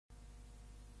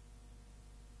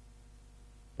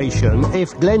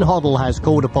If Glenn HODDLE has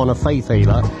called upon a faith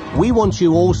healer, we want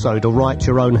you also to write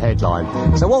your own headline.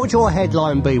 So what would your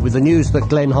headline be with the news that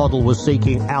Glenn HODDLE was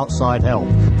seeking outside help?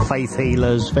 Faith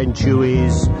healers, feng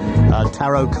shuis,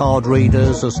 tarot card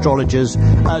readers, astrologers.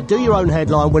 Do your own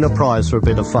headline, win a prize for a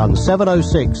bit of fun.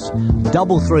 706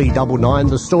 3399.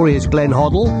 The story is Glenn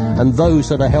HODDLE and those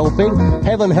that are helping.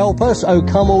 Heaven help us, oh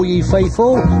come all ye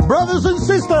faithful, brothers and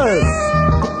sisters!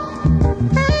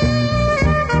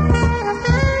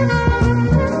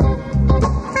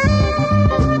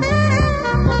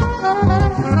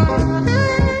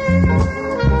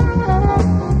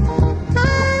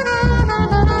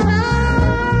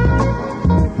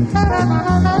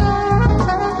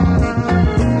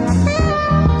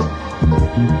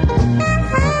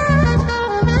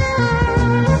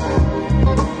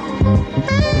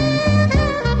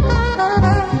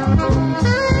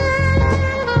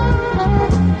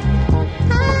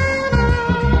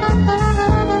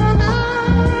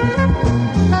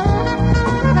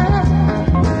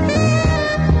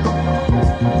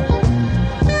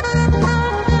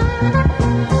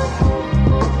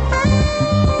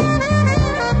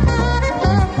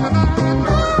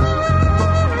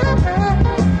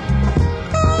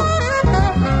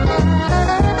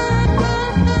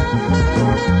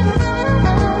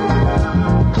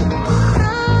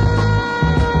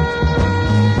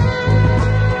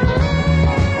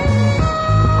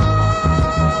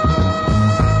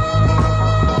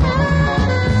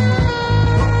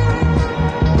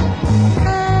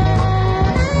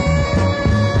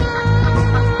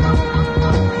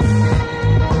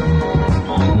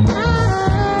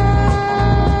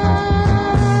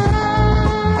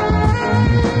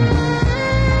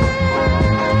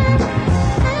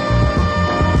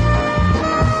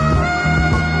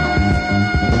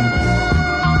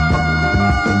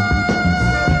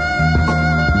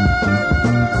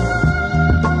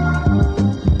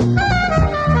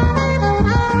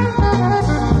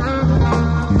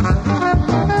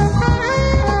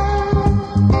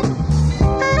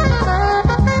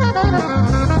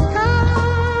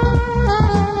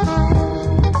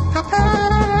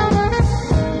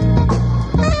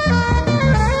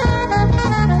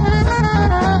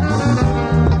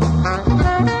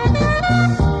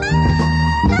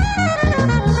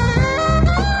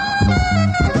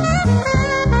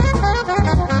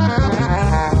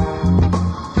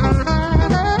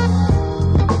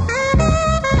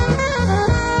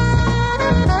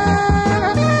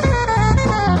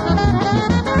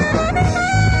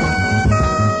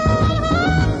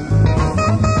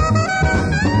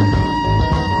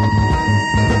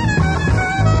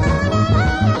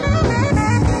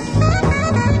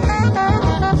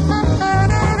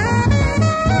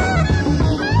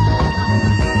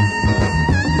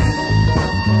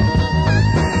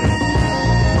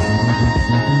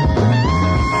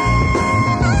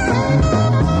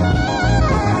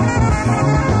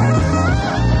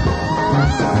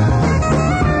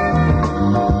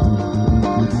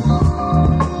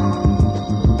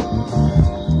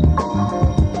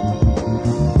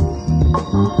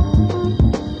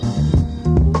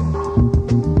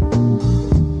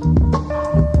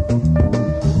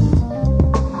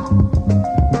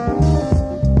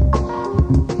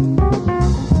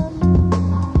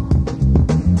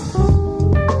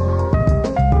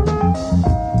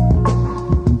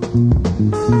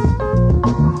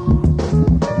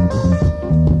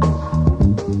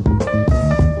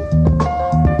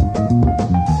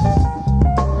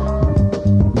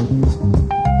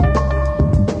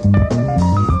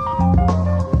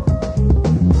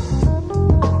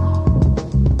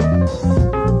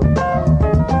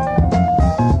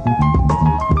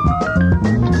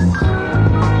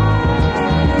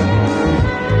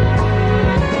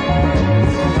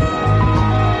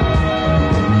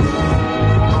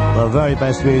 Very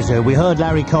best music. We heard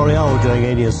Larry Coryell doing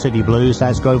Indian City Blues.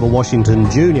 That's Grover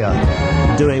Washington Jr.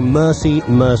 doing Mercy,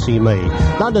 Mercy Me.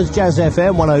 London's Jazz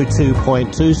FM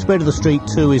 102.2. Spirit of the Street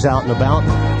 2 is out and about.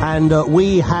 And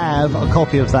we have a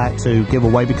copy of that to give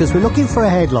away because we're looking for a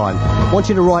headline. I want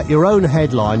you to write your own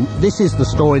headline. This is the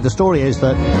story. The story is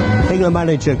that England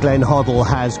manager Glenn HODDLE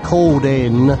has called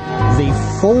in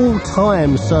the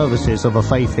full-time services of a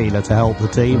faith healer to help the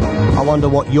team. I wonder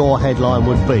what your headline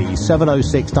would be.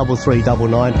 706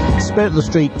 3399. Spirit of the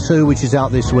Street 2, which is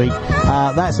out this week.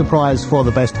 That's a prize for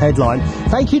the best headline.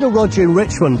 Thank you to Roger in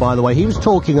Richmond, by the way. He was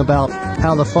talking about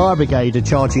how the fire brigade are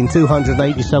charging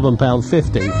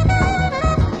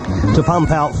 £287.50 to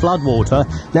pump out floodwater.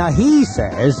 Now, he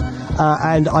says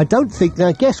And I don't think...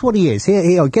 Now, guess what he is?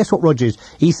 Here, guess what Roger is?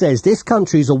 He says, this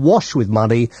country's awash with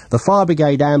money. The fire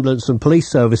brigade, ambulance and police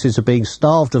services are being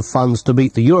starved of funds to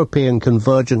meet the European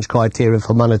convergence criteria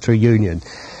for monetary union.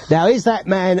 Now, is that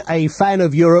man a fan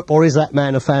of Europe, or is that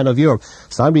man a fan of Europe?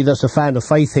 Somebody that's a fan of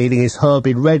faith healing is Herb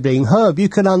in Reading. Herb, you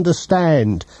can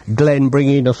understand Glenn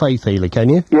bringing in a faith healer, can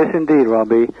you? Yes, indeed,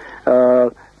 Robbie.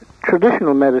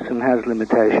 Traditional medicine has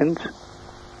limitations.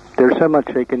 There's so much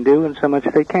they can do and so much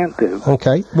they can't do.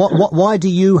 Okay. Why do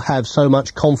you have so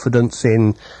much confidence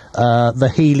in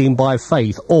the healing by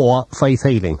faith or faith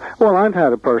healing? Well, I've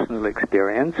had a personal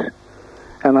experience,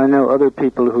 and I know other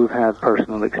people who've had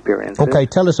personal experiences. Okay,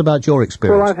 tell us about your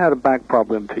experience. Well, I've had a back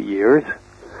problem for years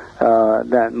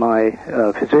that my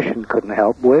physician couldn't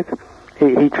help with.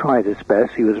 He tried his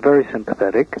best. He was very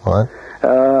sympathetic. Right.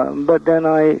 But then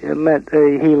I met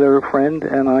a healer friend,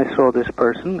 and I saw this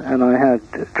person, and I had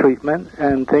treatment,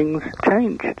 and things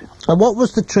changed. And what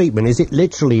was the treatment? Is it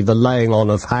literally the laying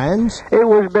on of hands? It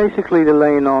was basically the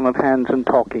laying on of hands and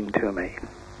talking to me.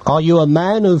 Are you a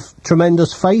man of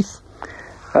tremendous faith?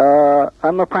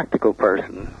 I'm a practical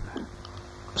person.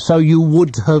 So you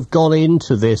would have gone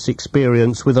into this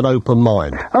experience with an open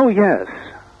mind? Oh, yes.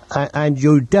 And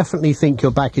you definitely think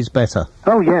your back is better?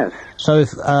 Oh, yes. So if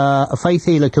a faith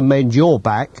healer can mend your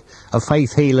back, a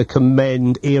faith healer can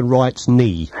mend Ian Wright's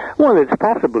knee? Well, it's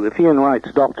possible. If Ian Wright's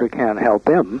doctor can't help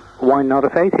him, why not a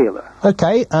faith healer?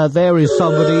 Okay, there is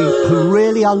somebody who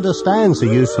really understands the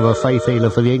use of a faith healer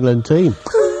for the England team.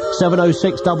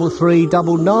 706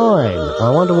 3399.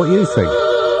 I wonder what you think.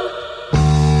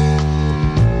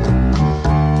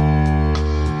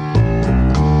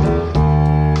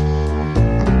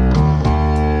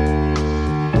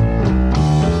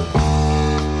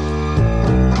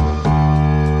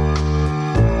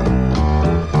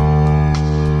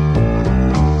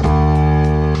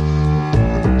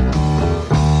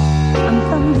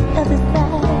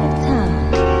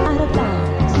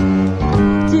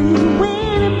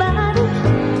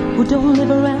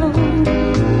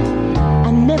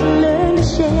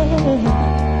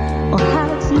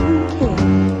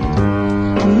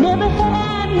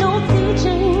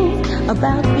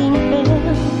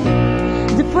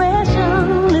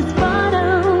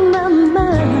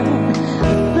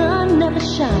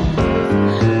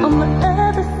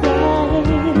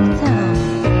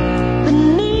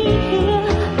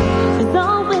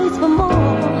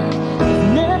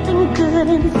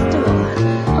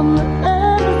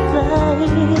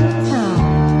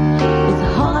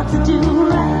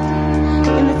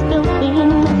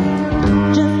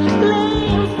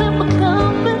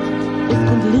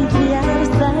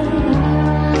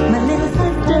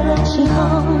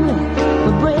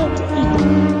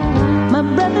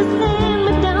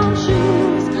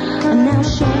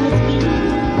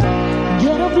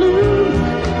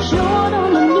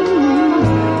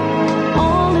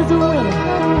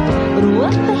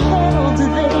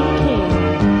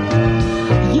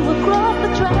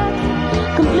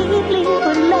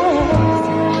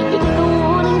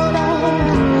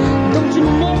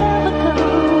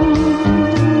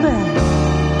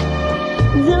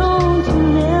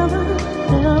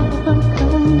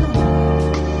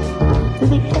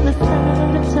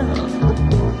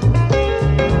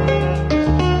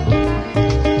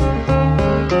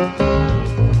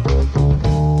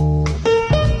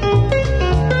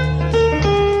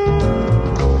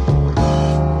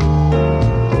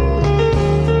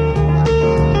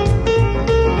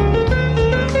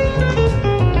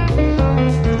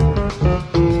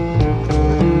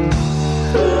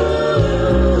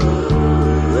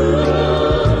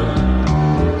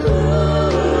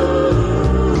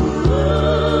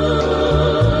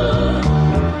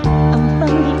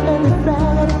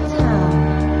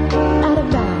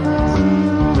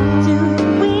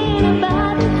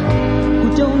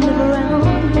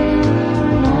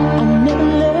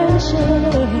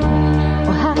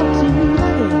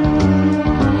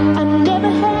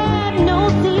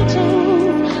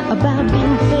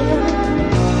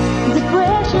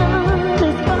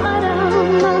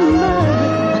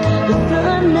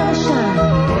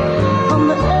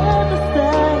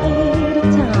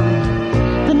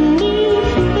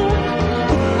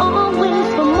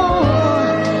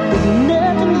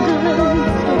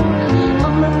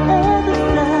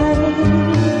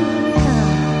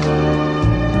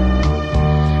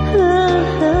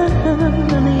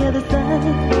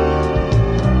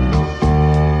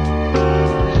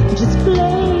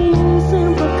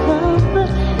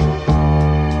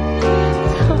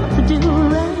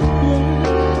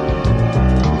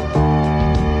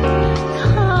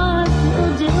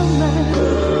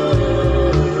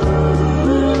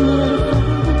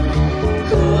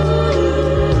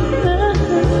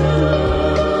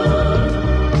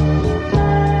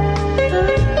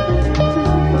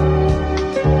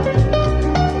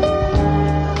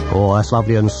 Oh, that's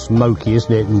lovely and smoky,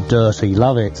 isn't it? And dirty.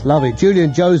 Love it, love it.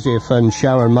 Julian Joseph and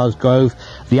Sharon Musgrove,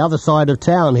 the other side of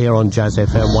town here on Jazz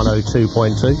FM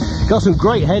 102.2. Got some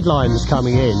great headlines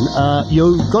coming in.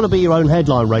 You've got to be your own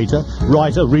headline writer.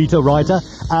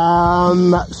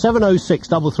 706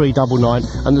 3399.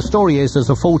 And the story is there's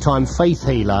a full-time faith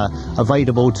healer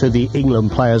available to the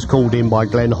England players called in by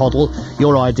Glenn HODDLE.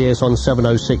 Your ideas on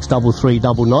 706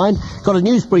 3399. Got a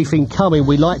news briefing coming.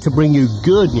 We like to bring you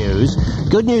good news.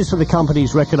 Good news for the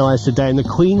companies recognised today in the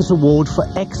Queen's Award for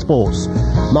Exports,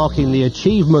 marking the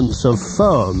achievements of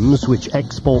firms which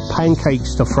export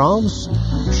pancakes to France,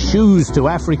 shoes to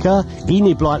Africa,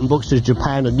 Enid Blyton books to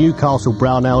Japan, and Newcastle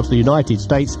Brown Ale to the United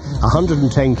States.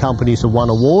 110 companies have won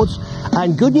awards.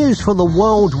 And good news for the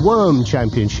World Worm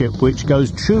Championship, which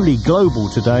goes truly global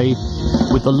today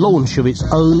with the launch of its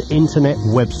own internet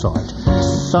website.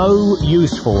 So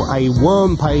useful, a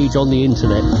worm page on the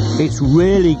internet. It's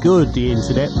really good, the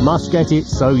internet. Must get it,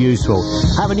 so useful.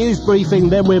 Have a news briefing,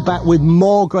 then we're back with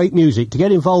more great music. To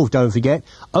get involved, don't forget,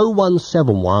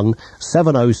 0171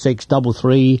 706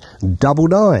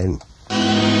 3399.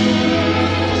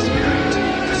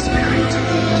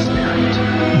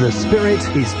 The Spirit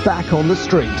is back on the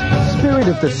street. Spirit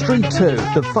of the Street 2.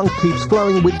 The funk keeps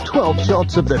flowing with 12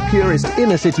 shots of the purest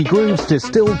inner-city grooves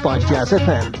distilled by Jazz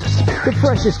FM. The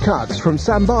freshest cuts from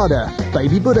Sambada,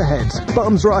 Baby Buddha Heads,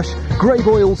 Bums Rush, Grey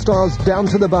Boy All-Stars, Down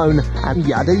to the Bone, and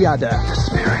yada yada.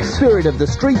 Spirit of the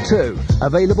Street 2.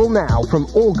 Available now from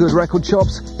all good record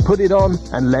shops. Put it on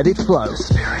and let it flow.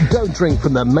 Don't drink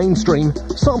from the mainstream.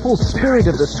 Sample Spirit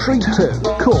of the Street 2.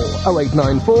 Call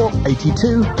 0894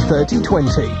 82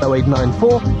 3020.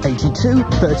 0894 82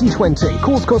 3020.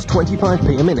 Calls cost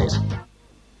 25p a minute.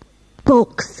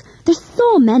 Books. There's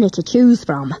so many to choose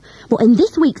from. But in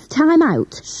this week's Time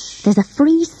Out, there's a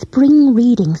free spring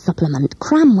reading supplement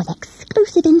crammed with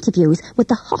exclusive interviews with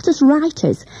the hottest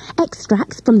writers,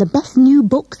 extracts from the best new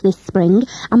books this spring,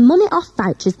 and money-off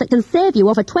vouchers that can save you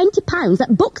over £20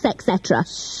 at Books, etc.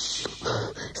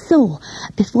 So,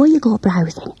 before you go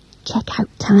browsing, check out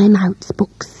Time Out's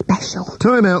book special.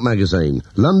 Time Out magazine,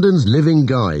 London's living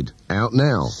guide, out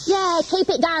now. Yeah, keep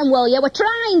it down, will you? We're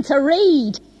trying to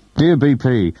read. Dear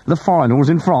BP, the finals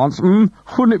in France,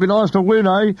 wouldn't it be nice to win,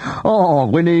 eh? Oh,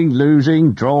 winning,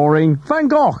 losing, drawing. Van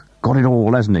Gogh got it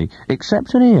all, hasn't he?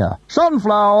 Except in here.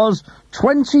 Sunflowers,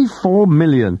 24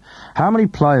 million. How many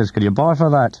players can you buy for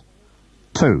that?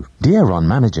 2. Dear Ron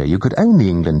Manager, you could own the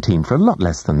England team for a lot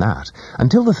less than that.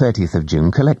 Until the 30th of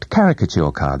June, collect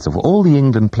caricature cards of all the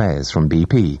England players from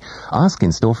BP. Ask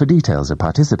in store for details at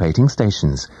participating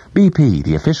stations. BP,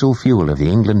 the official fuel of the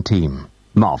England team.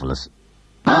 Marvellous.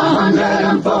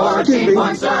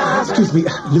 114.7. Excuse me,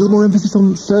 a little more emphasis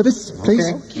on service,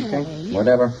 please. Okay.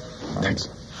 Whatever. Thanks.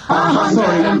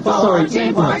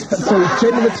 114.7. Right. So,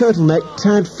 chain with a turtleneck,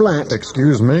 tad flat.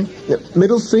 Excuse me?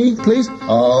 Middle C, please.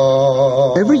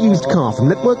 Oh. Every used car from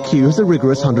Network Q has a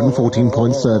rigorous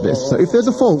 114-point service. So if there's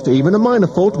a fault, even a minor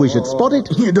fault, we should spot it.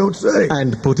 You don't say.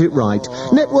 And put it right.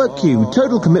 Network Q,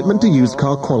 total commitment to used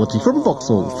car quality from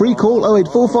Vauxhall. Free call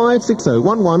 0845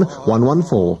 6011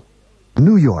 114.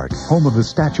 New York, home of the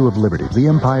Statue of Liberty, the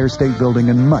Empire State Building,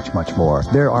 and much, much more.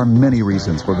 There are many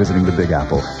reasons for visiting the Big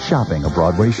Apple. Shopping, a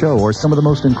Broadway show, or some of the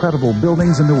most incredible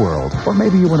buildings in the world. Or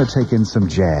maybe you want to take in some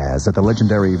jazz at the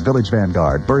legendary Village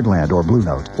Vanguard, Birdland, or Blue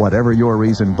Note. Whatever your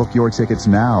reason, book your tickets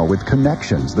now with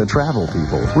Connections, the travel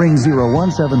people. Ring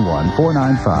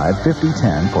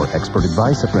 0171-495-5010 for expert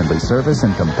advice, a friendly service,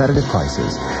 and competitive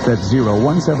prices. That's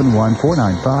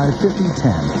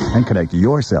 0171-495-5010 and connect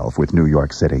yourself with New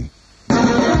York City.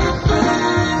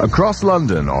 Across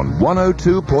London on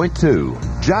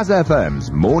 102.2, Jazz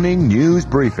FM's morning news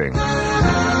briefing.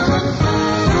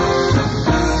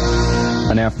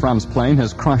 An Air France plane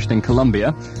has crashed in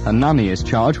Colombia. A nanny is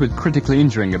charged with critically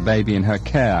injuring a baby in her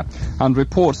care, and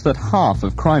reports that half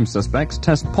of crime suspects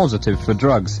test positive for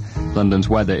drugs. London's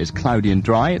weather is cloudy and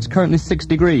dry. It's currently 6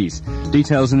 degrees.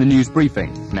 Details in the news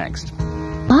briefing next.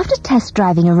 After test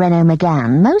driving a Renault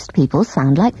Megane, most people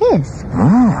sound like this.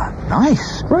 Ah,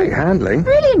 nice. Great handling.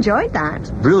 Really enjoyed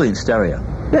that. Brilliant stereo.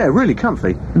 Yeah, really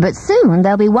comfy. But soon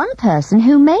there'll be one person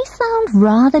who may sound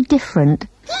rather different.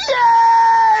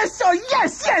 Yes! Oh,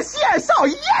 yes, yes, yes! Oh,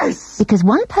 yes! Because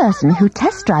one person who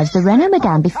test drives the Renault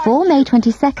Megane before May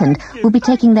 22nd will be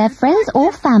taking their friends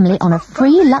or family on a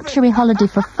free luxury holiday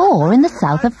for 4 in the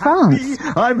south of France.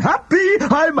 I'm happy!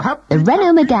 The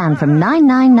Renault Megane from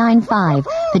 9995.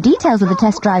 For details of the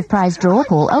test drive prize draw,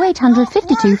 call 0800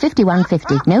 52 51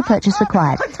 50. No purchase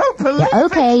required. I don't believe Yeah,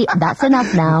 okay, that's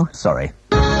enough now. Sorry.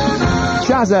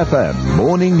 Jazz FM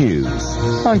Morning News.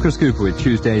 I'm Chris Cooper with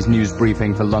Tuesday's news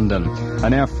briefing for London.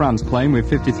 An Air France plane with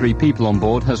 53 people on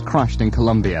board has crashed in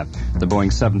Colombia. The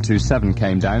Boeing 727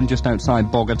 came down just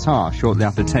outside Bogota shortly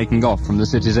after taking off from the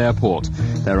city's airport.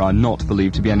 There are not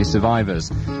believed to be any survivors.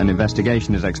 An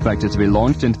investigation is expected to be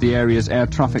launched into the area's air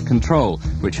traffic control,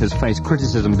 which has faced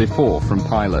criticism before from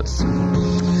pilots.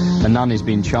 A nanny's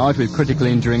been charged with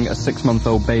critically injuring a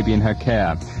 6-month-old baby in her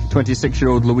care.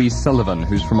 26-year-old Louise Sullivan,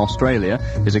 who's from Australia,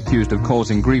 is accused of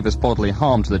causing grievous bodily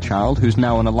harm to the child, who's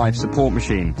now on a life support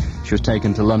machine. She was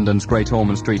taken to London's Great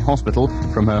Ormond Street Hospital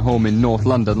from her home in North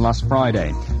London last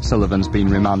Friday. Sullivan's been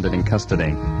remanded in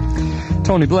custody.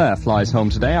 Tony Blair flies home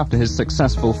today after his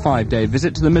successful 5-day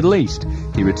visit to the Middle East.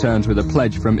 He returns with a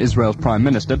pledge from Israel's Prime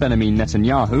Minister Benjamin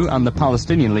Netanyahu and the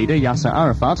Palestinian leader Yasser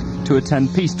Arafat to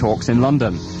attend peace talks in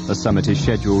London. The summit is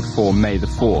scheduled for May the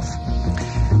 4th.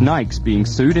 Nike's being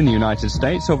sued in the United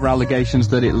States over allegations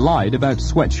that it lied about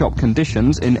sweatshop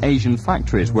conditions in Asian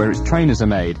factories where its trainers are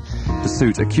made. The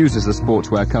suit accuses the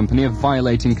sportswear company of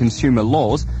violating consumer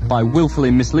laws by willfully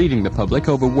misleading the public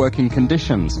over working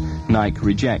conditions. Nike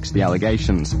rejects the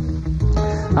allegations.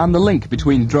 And the link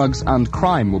between drugs and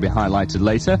crime will be highlighted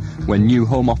later when new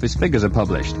Home Office figures are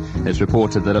published. It's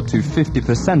reported that up to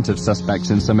 50% of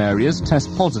suspects in some areas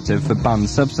test positive for banned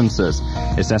substances.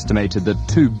 It's estimated that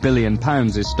 £2 billion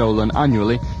is stolen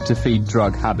annually to feed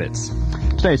drug habits.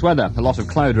 Today's weather, a lot of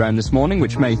cloud around this morning,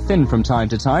 which may thin from time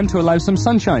to time to allow some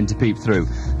sunshine to peep through.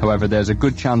 However, there's a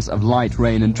good chance of light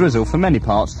rain and drizzle for many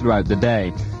parts throughout the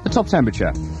day. The top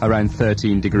temperature, around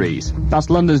 13 degrees.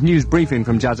 That's London's news briefing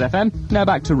from Jazz FM. Now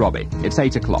back to Robbie. It's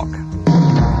 8 o'clock.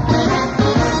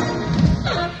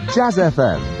 Jazz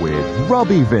FM with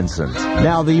Robbie Vincent.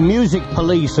 Now, the music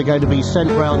police are going to be sent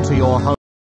round to your home.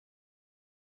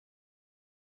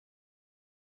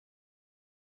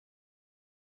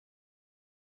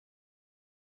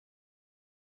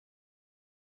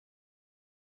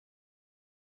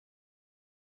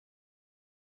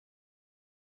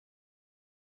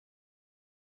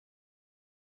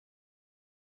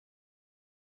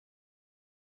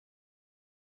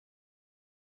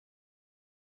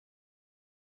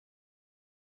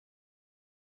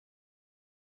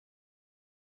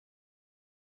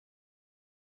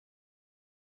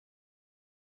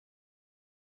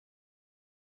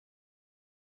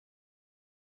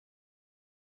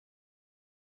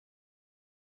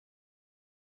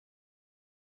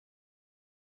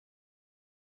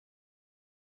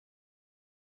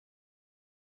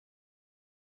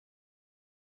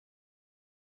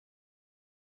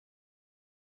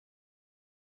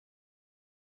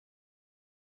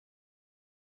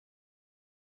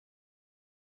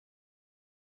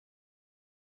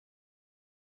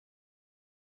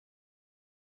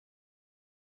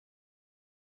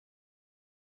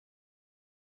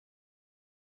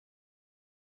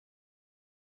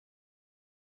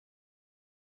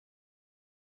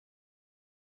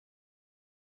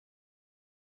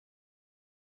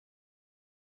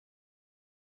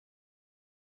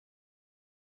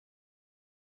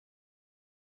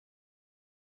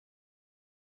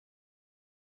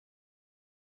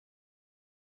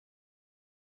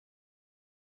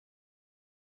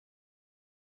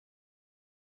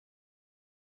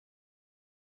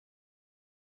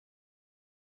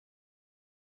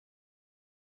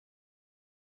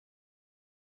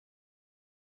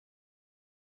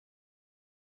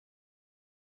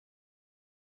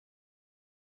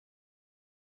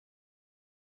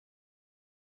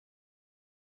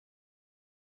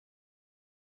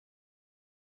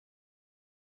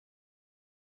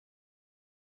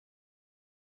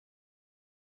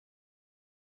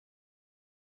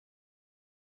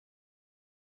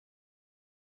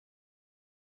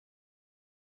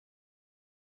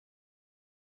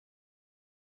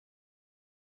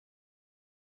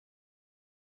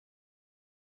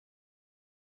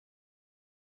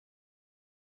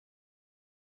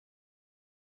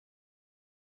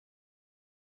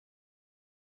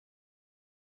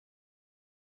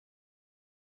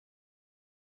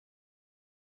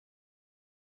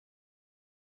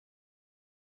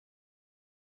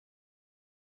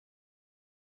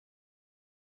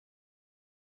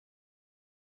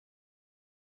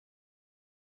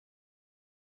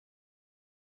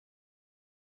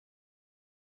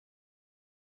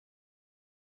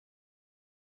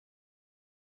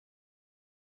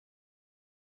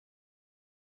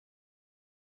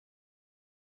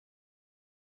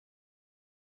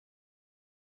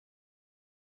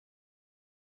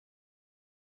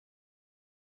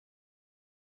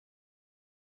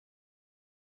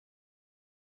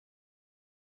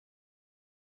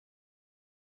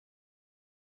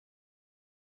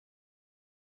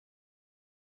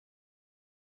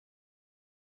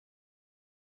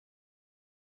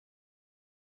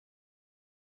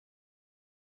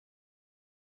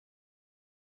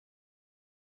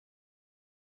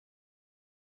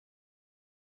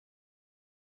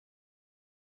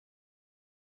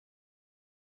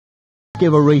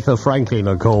 give Aretha Franklin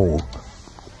a call.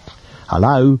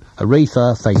 Hello,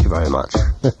 Aretha, thank you very much.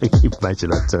 Imagine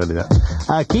that turning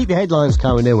up. Keep your headlines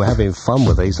coming in, we're having fun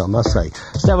with these, I must say.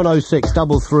 706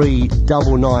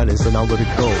 3399 is the number to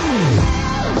call.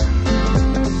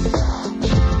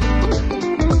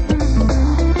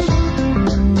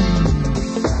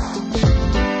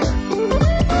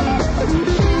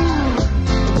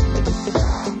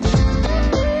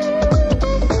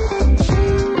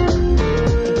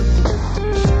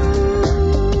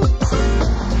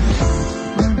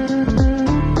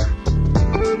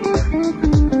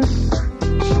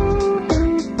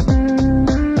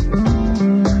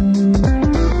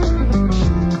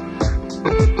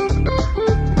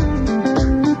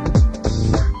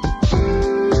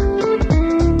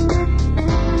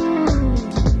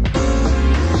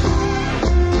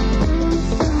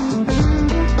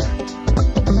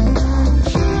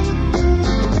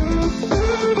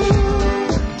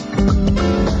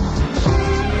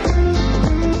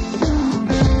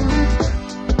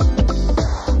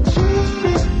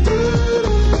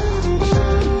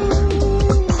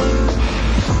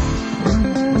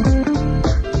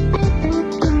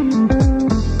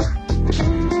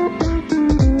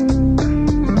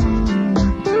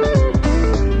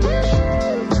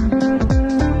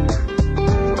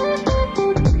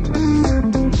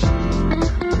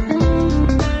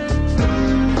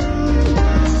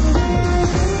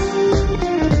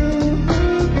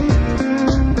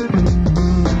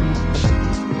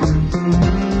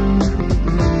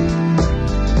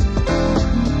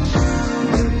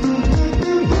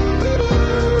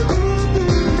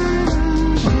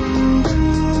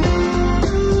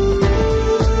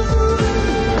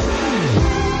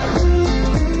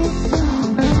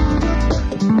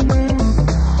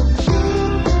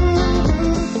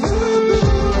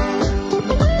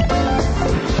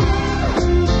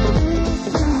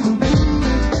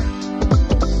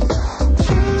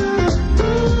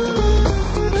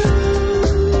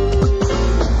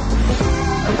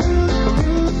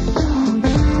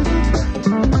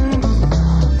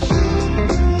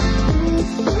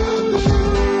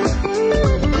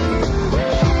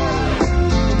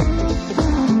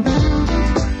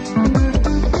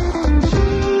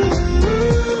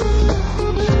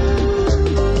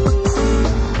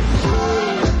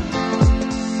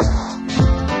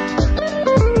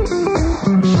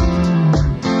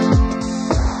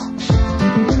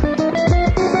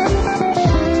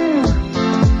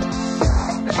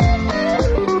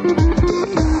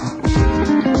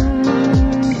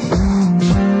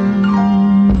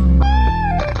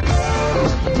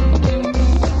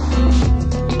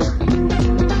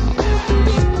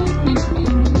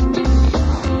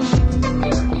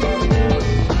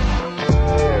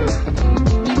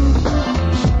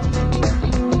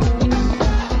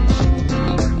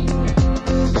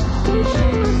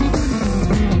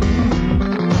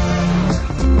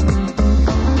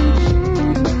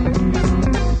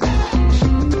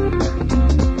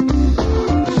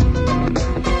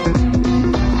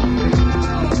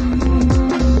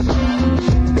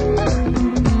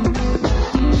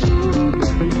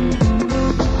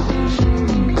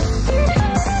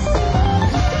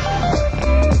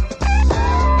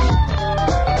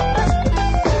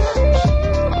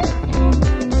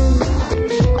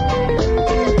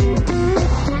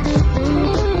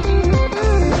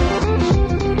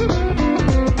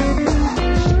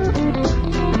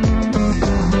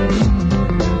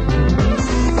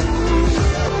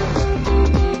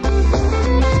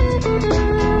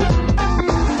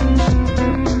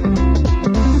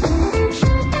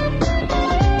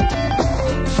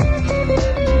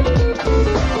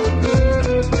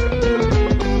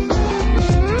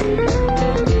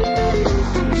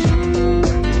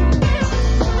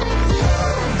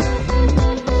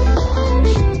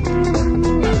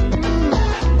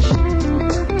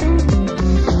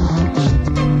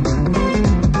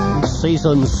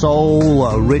 seasoned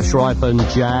soul, rich ripened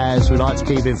jazz. We like to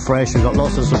keep it fresh. We've got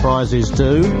lots of surprises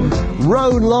too.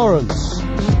 ROHN Lawrence.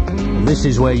 This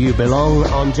is where you belong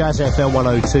on Jazz FM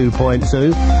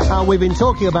 102.2. We've been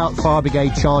talking about fire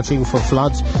brigade charging for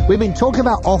floods. We've been talking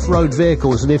about off-road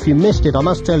vehicles, and if you missed it, I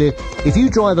must tell you, if you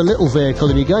drive a little vehicle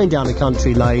and you're going down a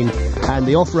country lane and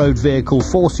the off-road vehicle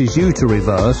forces you to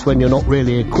reverse when you're not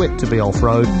really equipped to be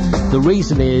off-road, the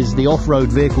reason is the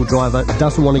off-road vehicle driver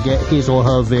doesn't want to get his or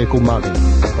her vehicle muddy.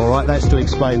 All right, that's to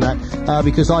explain that,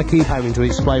 because I keep having to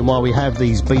explain why we have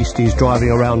these beasties driving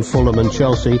around Fulham and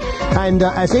Chelsea. And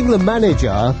as England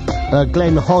manager,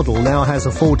 Glenn Hoddle now has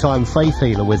a full-time faith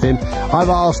healer with him. I've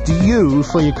asked you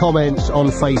for your comments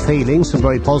on faith healing, some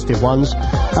very positive ones.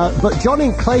 But John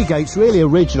in Claygate's really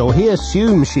original. He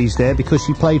assumes she's there because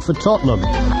she played for Tottenham.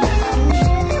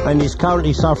 And is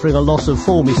currently suffering a loss of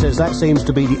form. He says that seems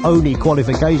to be the only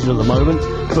qualification at the moment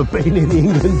for being in the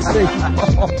England team.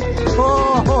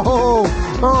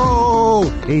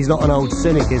 He's not an old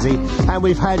cynic, is he? And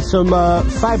we've had some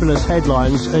fabulous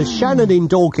headlines. Shannon in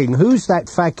Dorking, who's that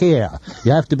fakir?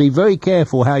 You have to be very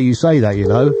careful how you say that, you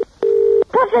know.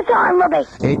 What's the time, Robbie?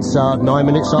 It's 9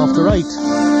 minutes after 8.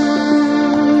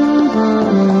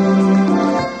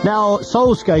 Now,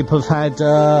 SOUNDSCAPE have had,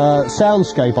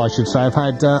 SOUNDSCAPE I should say, have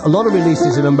had a lot of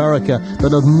releases in America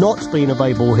that have not been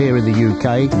available here in the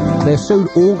UK. They're soon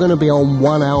all going to be on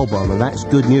one album, and that's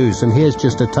good news. And here's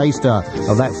just a taster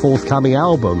of that forthcoming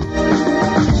album.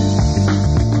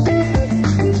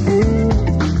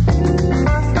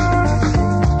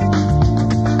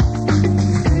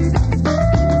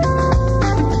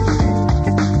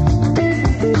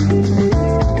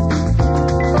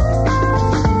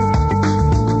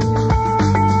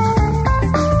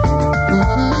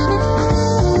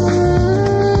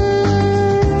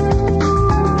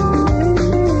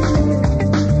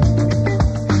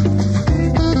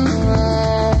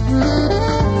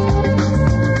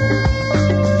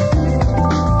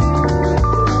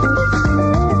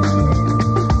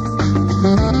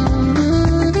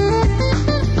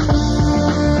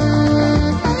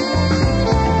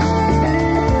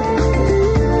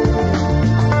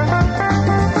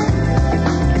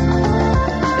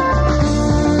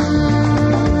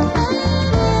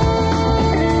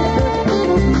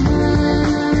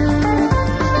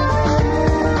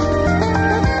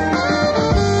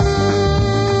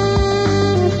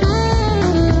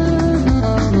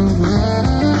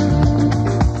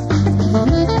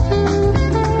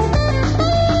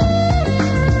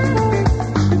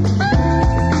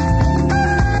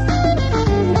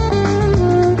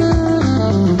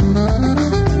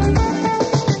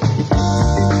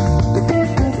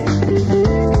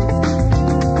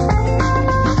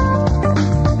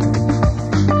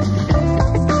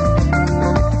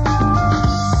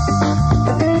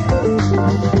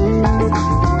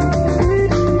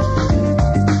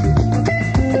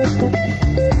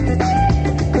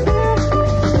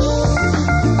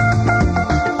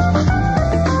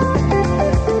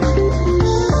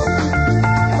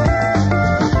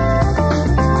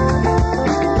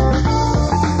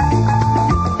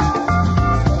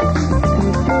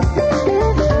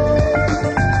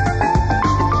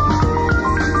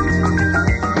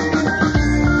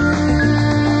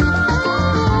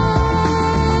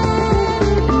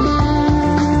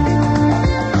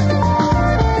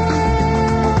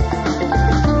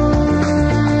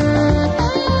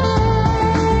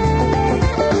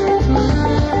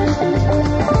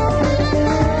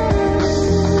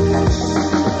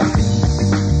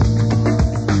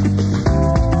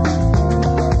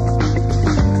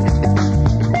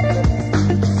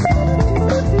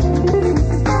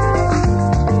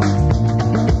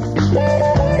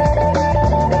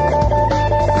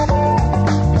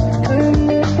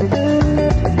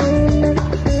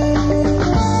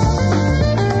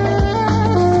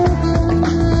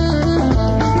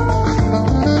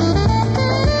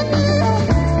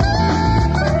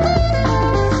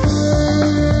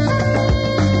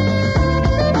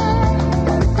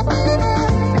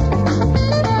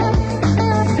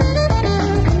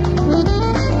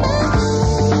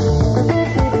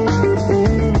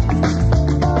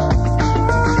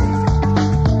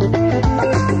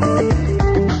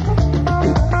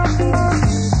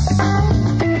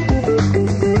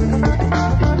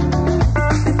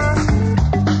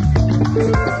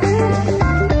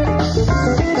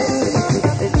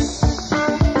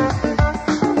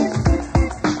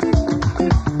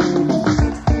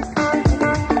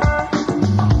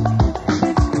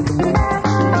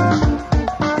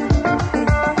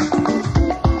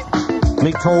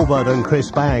 Talbot and Chris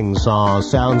Bangs are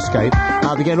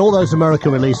SOUNDSCAPE. To get all those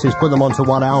American releases, put them onto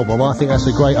one album, I think that's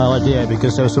a great idea,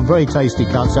 because there are some very tasty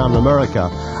cuts out in America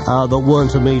that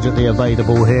weren't immediately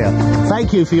available here.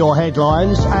 Thank you for your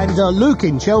headlines. And Luke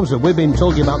in Chelmsford, we've been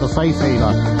talking about the faith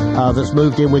healer that's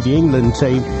moved in with the England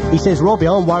team. He says, Robbie,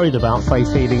 I'm worried about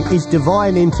faith healing. Is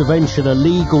divine intervention a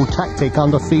legal tactic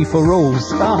under FIFA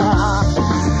rules?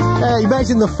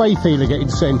 Imagine the faith healer getting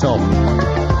sent off.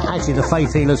 Actually, the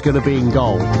faith healer's going to be in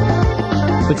goal.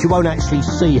 but you won't actually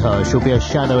see her. She'll be a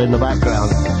shadow in the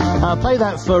background. Play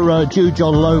that for Jude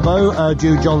John Lobo.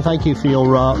 Jude John, thank you for your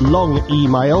long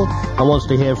email and wants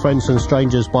to hear Friends and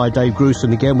Strangers by Dave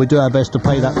Grusin again. We do our best to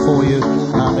play that for you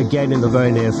again in the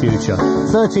very near future.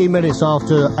 13 minutes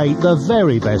after 8, the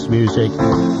very best music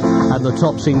and the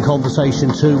tops in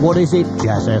conversation too. What is it?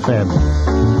 Jazz FM.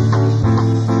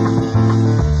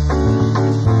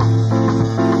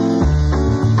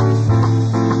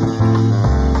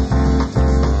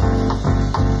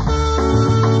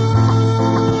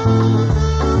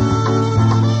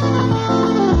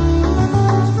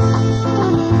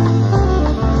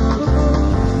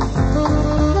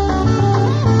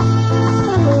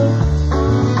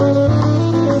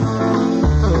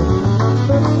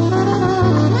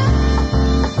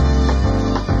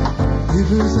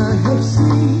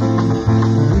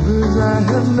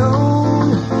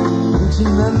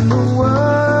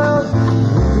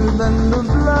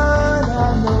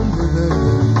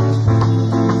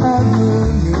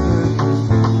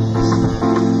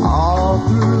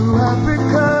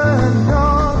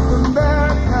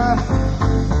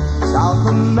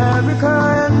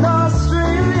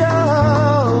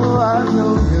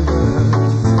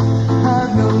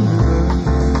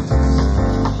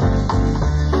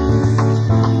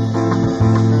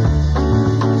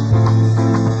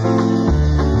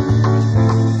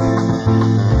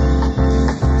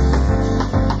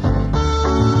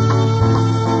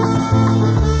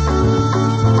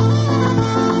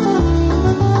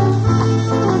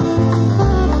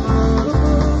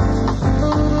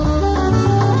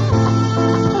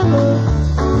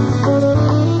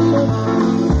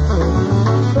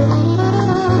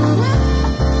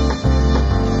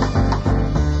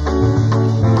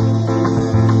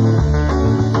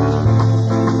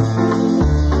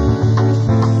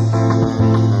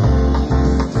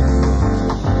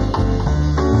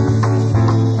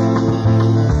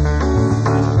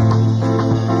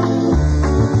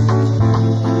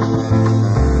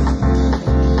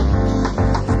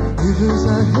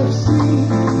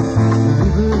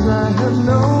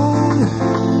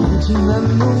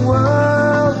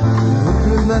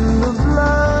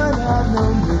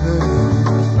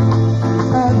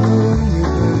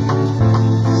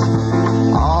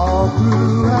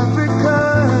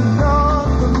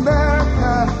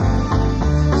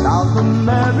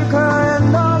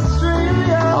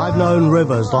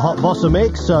 The Hot Bossa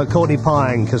Mix, Courtney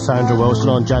Pye and Cassandra Wilson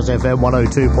on Jazz FM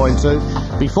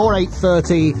 102.2. Before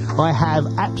 8:30, I have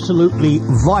absolutely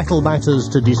vital matters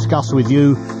to discuss with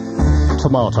you.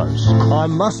 Tomatoes. I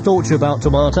must talk to you about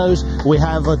tomatoes. We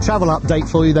have a travel update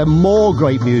for you, then more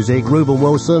great music, Reuben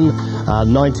Wilson,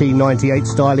 1998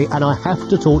 styling, and I have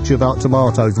to talk to you about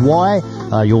tomatoes. Why?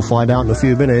 You'll find out in a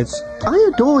few minutes.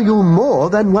 I adore you more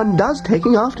than one does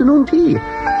taking afternoon tea.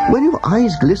 When your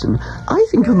eyes glisten, I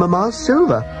think of Mamma's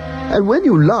silver. And when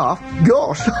you laugh,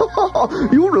 gosh,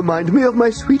 you remind me of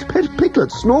my sweet pet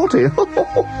piglet, Snorty.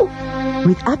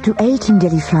 With up to 18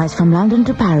 daily flights from London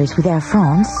to Paris with Air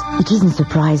France, it isn't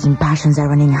surprising passions are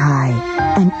running high.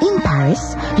 And in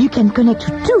Paris, you can connect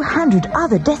to 200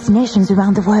 other destinations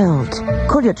around the world.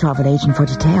 Call your travel agent for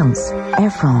details.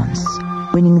 Air France,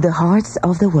 winning the hearts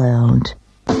of the world.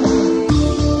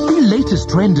 The latest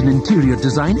trend in interior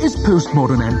design is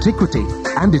postmodern antiquity,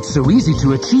 and it's so easy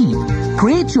to achieve.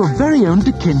 Create your very own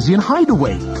Dickensian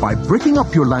hideaway by bricking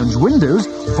up your lounge windows,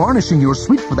 varnishing your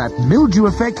suite for that mildew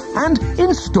effect, and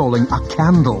installing a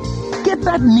candle. Get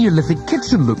that Neolithic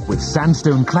kitchen look with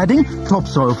sandstone cladding,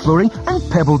 topsoil flooring,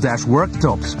 and pebble dash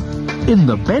worktops. In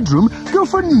the bedroom, go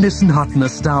for Nissen Hut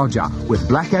nostalgia with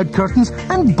blackout curtains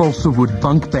and balsa wood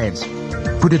bunk beds.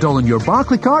 Put it all in your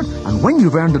Barclaycard, and when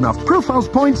you've earned enough profiles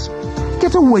points,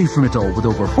 get away from it all with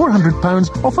over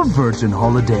 £400 off a Virgin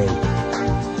holiday.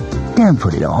 Don't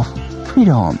put it off. Put it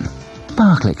on.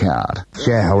 Barclaycard.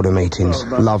 Shareholder meetings.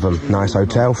 Love them. Nice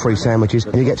hotel, free sandwiches,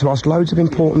 and you get to ask loads of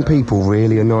important people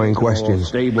really annoying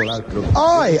questions.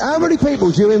 Oi, how many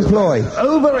people do you employ?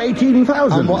 Over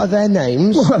 18,000. And what are their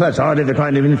names? Well, that's hardly the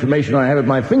kind of information I have at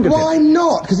my fingertips. Why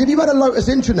not? Because if you had a Lotus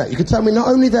intranet, you could tell me not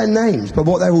only their names, but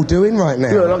what they're all doing right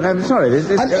now. Look, I'm sorry.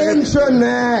 An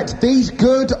intranet! These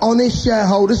good, honest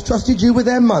shareholders trusted you with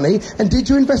their money, and did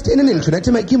you invest in an intranet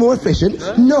to make you more efficient?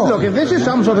 No. Look, if this is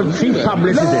some sort of cheap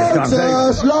publicity...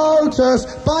 Lotus!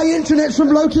 Buy internet from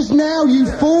Lotus now, you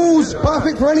fools!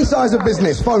 Perfect for any size of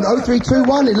business. Phone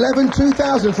 0321 11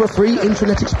 2000 for a free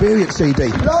intranet experience CD.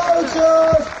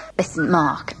 Lotus! Listen,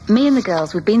 Mark, me and the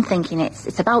girls, we've been thinking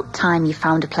it's about time you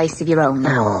found a place of your own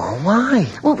now. Oh, why?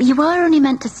 Well, you were only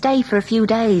meant to stay for a few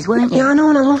days, weren't you? Yeah, I know,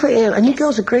 and I love it here, and you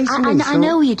girls are great to me. I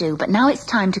know you do, but now it's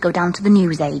time to go down to the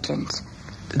newsagent.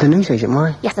 The newsagent,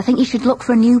 why? Yes, I think you should look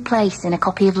for a new place in a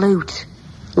copy of Loot.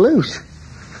 Loot?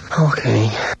 Okay.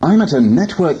 I'm at a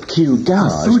Network Q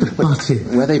garage. Sorry to butt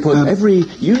in. Where they put every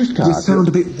used car... You sound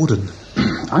a bit wooden.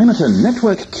 I'm at a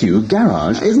Network Q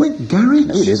garage. Isn't it garage?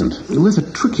 No, it isn't. There's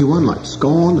a tricky one like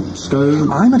scone and scone.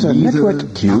 I'm at a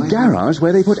Network Q garage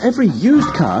where they put every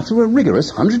used car through a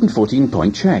rigorous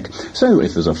 114-point check. So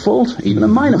if there's a fault, even a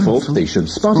minor fault, they should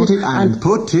spot it and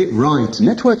put it right.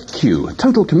 Network Q,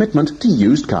 total commitment to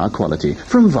used car quality.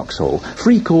 From Vauxhall.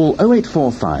 Free call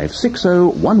 0845 60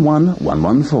 11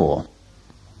 114.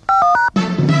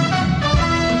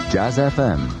 Jazz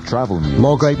FM travel news.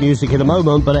 More great music in a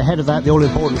moment, but ahead of that, the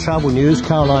all-important travel news.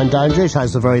 Caroline Dandridge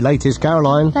has the very latest.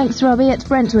 Caroline. Thanks, Robbie. At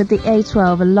Brentwood, the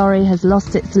A12, a lorry has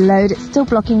lost its load. It's still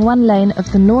blocking one lane of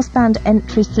the northbound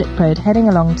entry slip road heading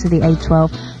along to the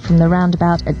A12 from the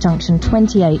roundabout at junction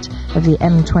 28 of the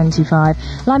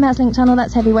M25. Limehouse Link Tunnel,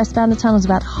 that's heavy westbound. The tunnel's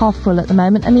about half full at the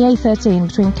moment. And the A13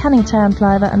 between Canning Town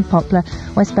Plaza and Poplar,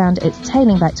 westbound, it's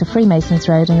tailing back to Freemasons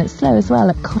Road, and it's slow as well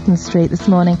at Cotton Street this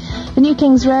morning. The New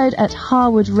Kings Road at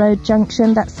Harwood Road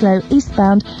Junction, that's slow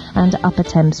eastbound, and Upper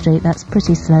Thames Street, that's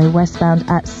pretty slow westbound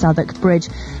at Southwark Bridge.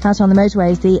 Out on the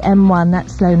motorways, the M1,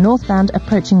 that's slow northbound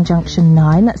approaching junction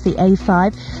 9, that's the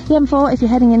A5. The M4, if you're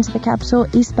heading into the capital,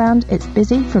 eastbound, it's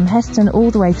busy from Heston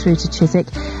all the way through to Chiswick.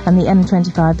 And the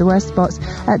M25, the worst spots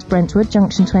at Brentwood,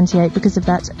 junction 28, because of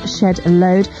that shed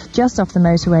load just off the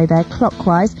motorway there,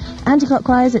 clockwise.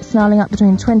 Anti-clockwise, it's snarling up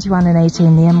between 21 and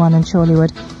 18, the M1 and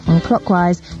Chorleywood. And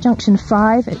clockwise, junction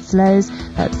 5, it slows,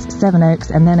 that's Sevenoaks,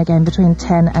 and then again between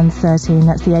 10 and 13,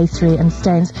 that's the A3 and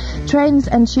Staines. Trains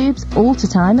and tubes all to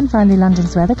time, and finally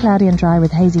London's weather, cloudy and dry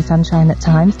with hazy sunshine at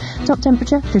times. Top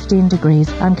temperature, 15 degrees.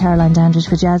 I'm Caroline Dandridge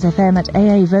for Jazz FM at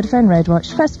AA Vodafone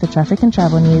Roadwatch, first for traffic and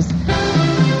travel news.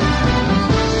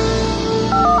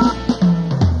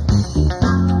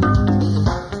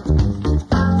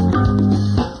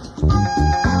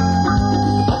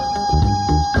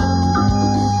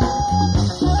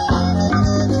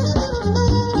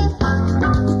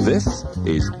 This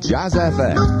is Jazz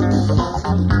FM.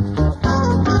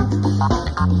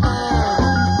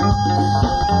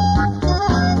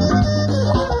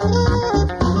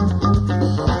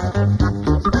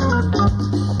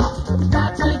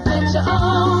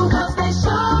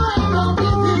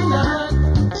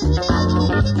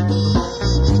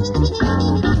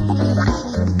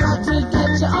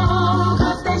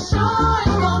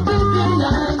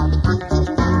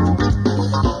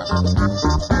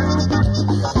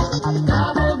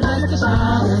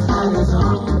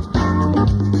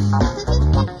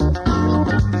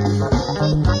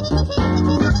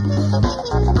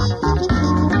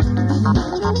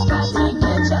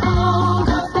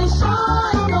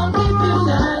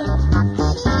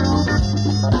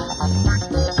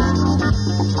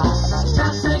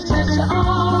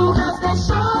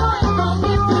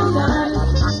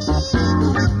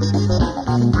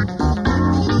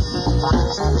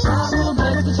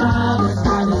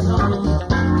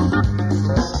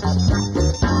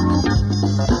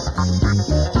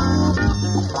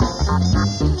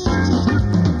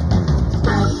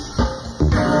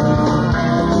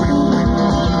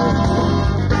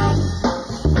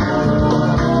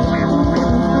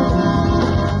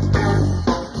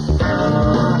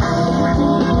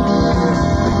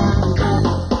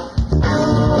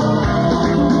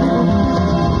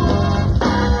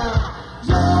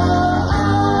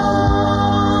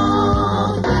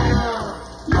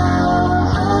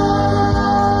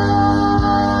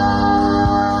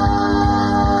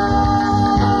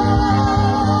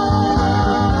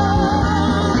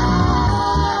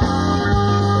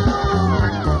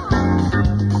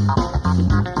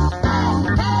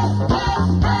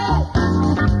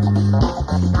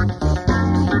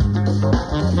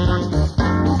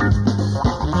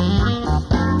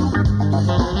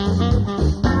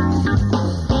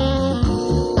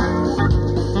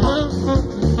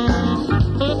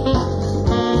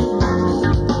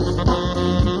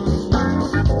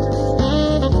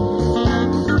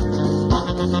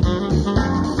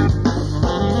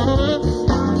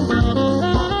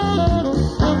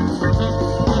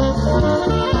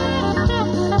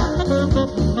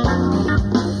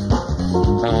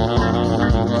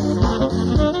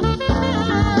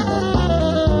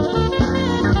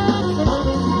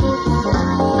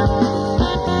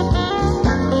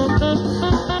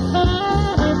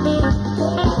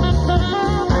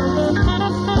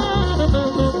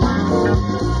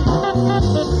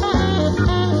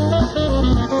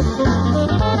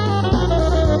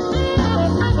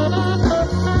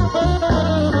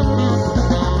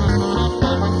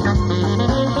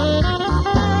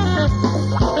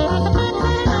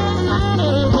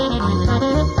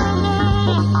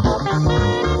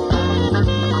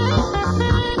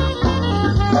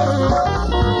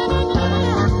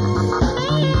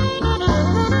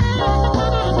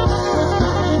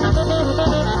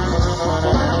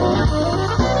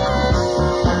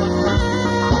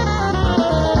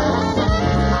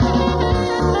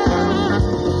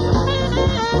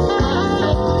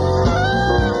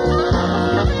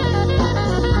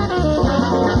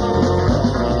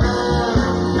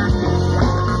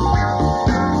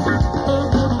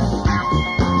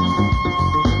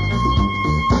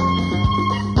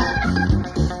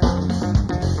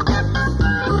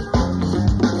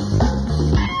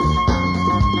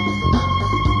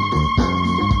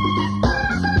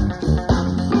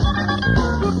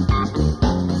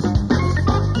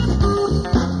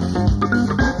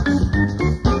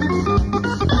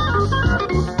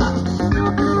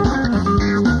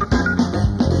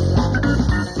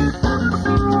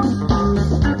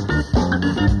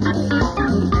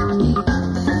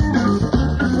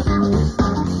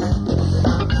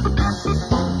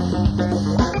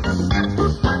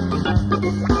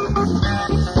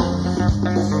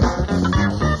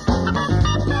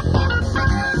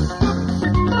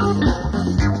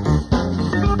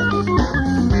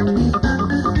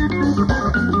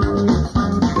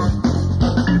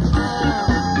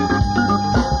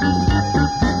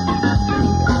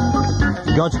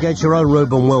 Got to get your own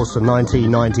Reuben Wilson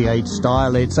 1998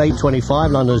 style. It's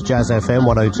 8:25, London's Jazz FM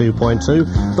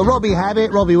 102.2. The Robbie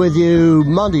Habit, Robbie with you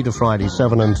Monday to Friday,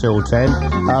 7 until 10.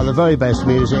 The very best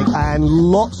music and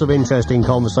lots of interesting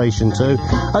conversation too.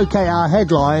 Okay, our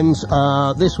headlines.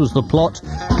 This was the plot.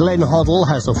 Glenn HODDLE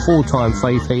has a full-time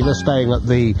faith healer staying at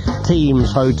the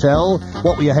team's hotel.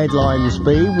 What will your headlines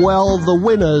be? Well, the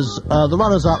winners, the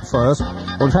runners-up first.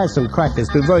 We've had some crackers.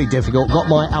 It's been very difficult. Got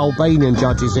my Albanian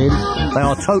judges in. They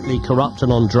are totally corrupt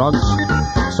and on drugs.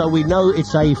 So we know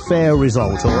it's a fair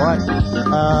result, all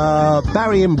right?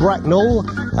 Barry in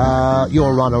Bracknell,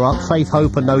 your runner-up. Faith,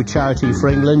 Hope and No Charity for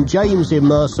England. James in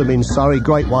Merstham in Surrey,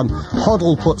 great one.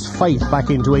 HODDLE puts faith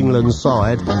back into England's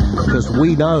side because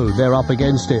we know they're up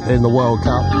against it in the World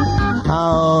Cup.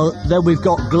 Then we've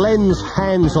got Glenn's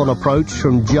hands-on approach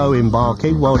from Joe in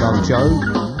Barking. Well done, Joe.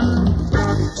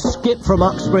 Skip from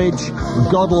Uxbridge,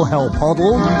 God'll help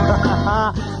HODDLE.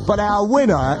 But our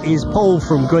winner is Paul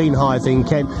from Greenhithe in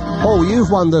Kent. Paul, you've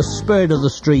won the Spirit of the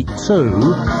Street 2,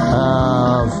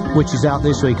 which is out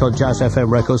this week on Jazz FM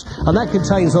Records, and that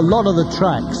contains a lot of the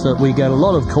tracks that we get a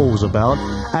lot of calls about,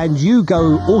 and you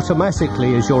go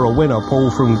automatically, as you're a winner,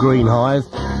 Paul from Greenhithe,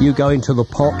 you go into the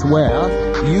pot where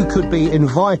you could be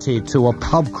invited to a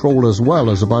pub crawl as well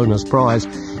as a bonus prize.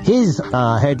 His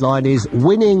headline is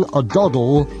Winning a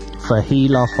Doddle for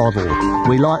Healer HODDLE.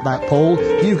 We like that, Paul.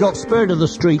 You've got Spirit of the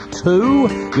Street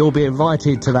 2. You'll be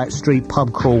invited to that street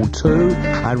pub crawl too,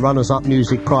 and runners-up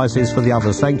music prizes for the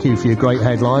others. Thank you for your great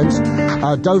headlines.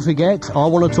 Don't forget, I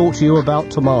want to talk to you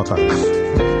about tomatoes.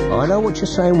 I know what you're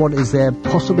saying. What is there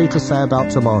possibly to say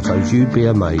about tomatoes? You'd be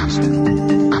amazed.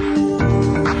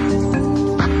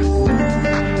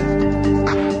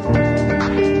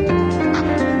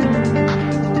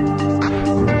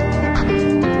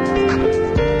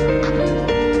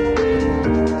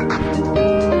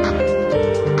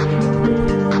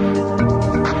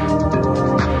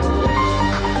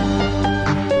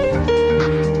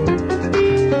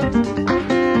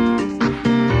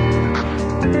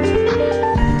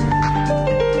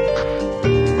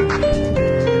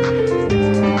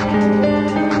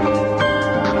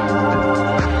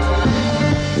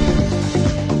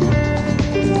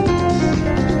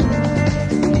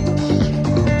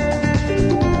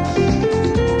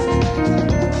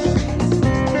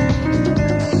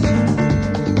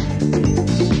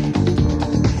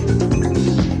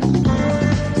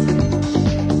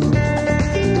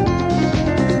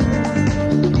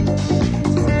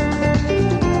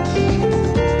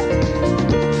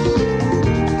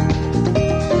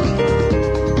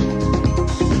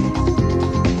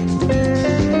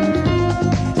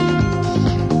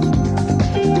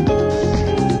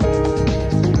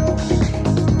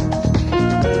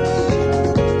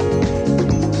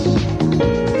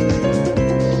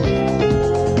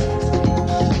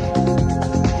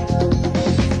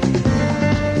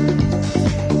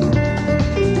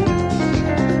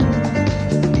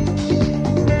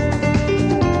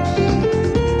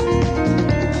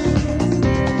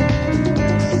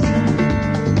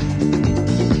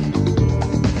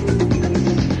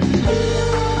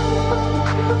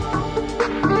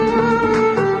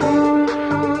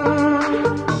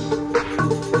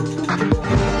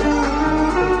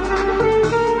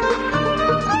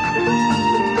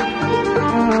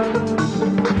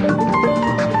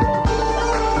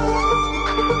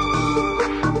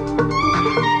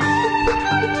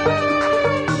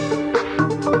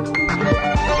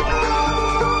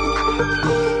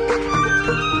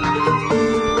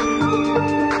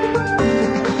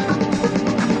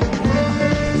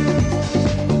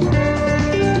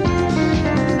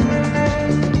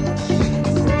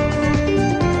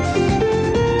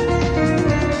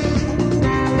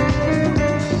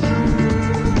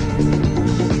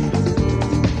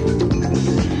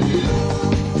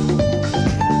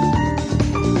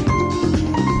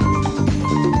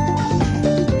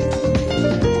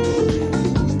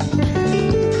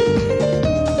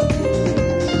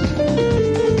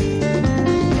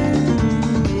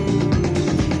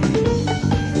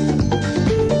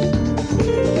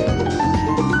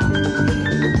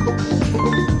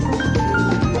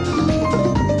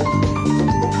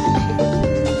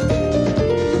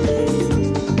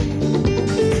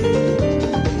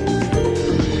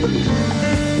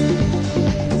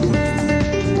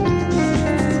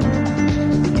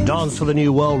 For the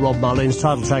New World, Rob Mullins,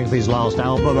 title track of his last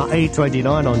album at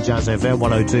 8:29 on Jazz FM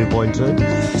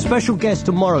 102.2. Special guest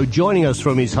tomorrow joining us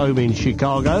from his home in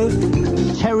Chicago,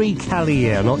 Terry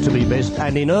Callier, not to be missed.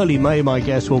 And in early May, my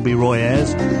guest will be Roy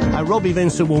Ayers. And Robbie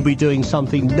Vincent will be doing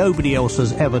something nobody else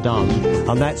has ever done,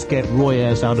 and that's get Roy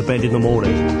Ayers out of bed in the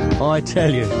morning. I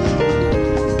tell you,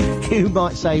 You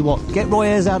might say, what, get Roy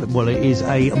Ayres out? Well, it is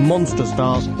a monster,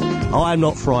 stars. I'm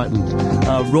not frightened.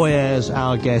 Roy Ayres,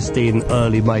 our guest in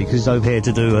early May, because he's over here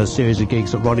to do a series of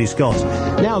gigs at Ronnie Scott's.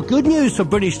 Now, good news for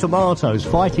British tomatoes,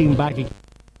 fighting back against...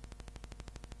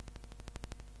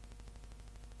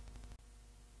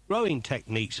 Growing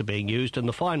techniques are being used, and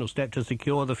the final step to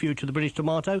secure the future of the British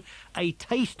tomato, a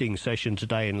tasting session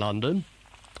today in London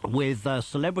with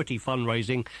celebrity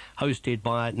fundraising hosted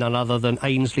by none other than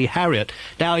Ainsley Harriott.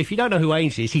 Now, if you don't know who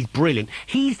Ainsley is, he's brilliant.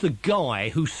 He's the guy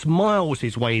who smiles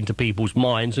his way into people's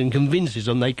minds and convinces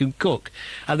them they can cook.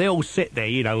 And they all sit there,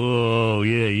 you know, oh,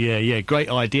 yeah,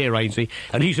 great idea, Ainsley.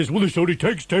 And he says, well, this only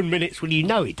takes 10 minutes. Well, you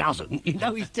know it doesn't. You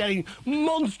know he's telling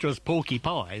monstrous porky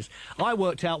pies. I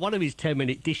worked out one of his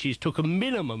 10-minute dishes took a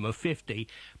minimum of 50,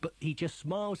 but he just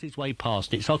smiles his way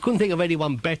past it. So I couldn't think of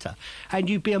anyone better. And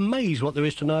you'd be amazed what there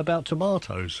is to know about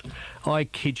tomatoes. I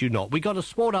kid you not. We got a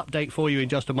sport update for you in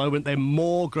just a moment, then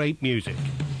more great music.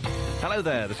 Hello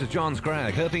there, this is John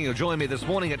Scragg, hoping you'll join me this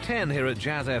morning at 10 here at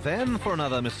Jazz FM for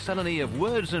another miscellany of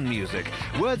words and music.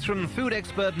 Words from food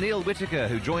expert Neil Whittaker,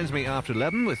 who joins me after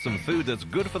 11 with some food that's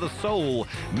good for the soul.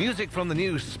 Music from the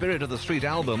new Spirit of the Street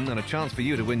album, and a chance for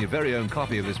you to win your very own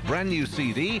copy of this brand new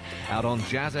CD out on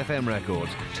Jazz FM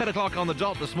Records. 10 o'clock on the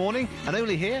dot this morning, and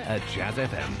only here at Jazz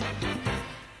FM.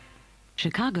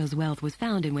 Chicago's wealth was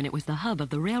founded when it was the hub of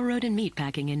the railroad and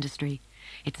meatpacking industry.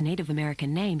 Its Native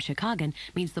American name, Chicagan,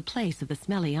 means the place of the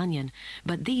smelly onion.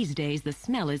 But these days, the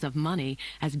smell is of money,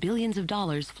 as billions of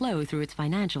dollars flow through its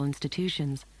financial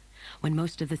institutions. When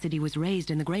most of the city was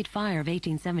razed in the Great Fire of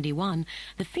 1871,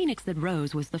 the phoenix that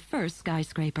rose was the first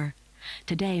skyscraper.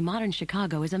 Today, modern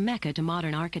Chicago is a mecca to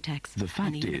modern architects. The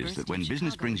fact is that when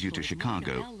business brings you to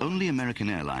Chicago, only American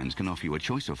Airlines can offer you a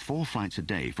choice of 4 flights a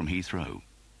day from Heathrow.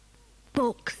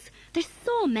 Books. There's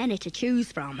so many to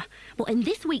choose from. But in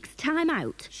this week's Time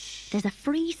Out, there's a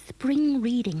free spring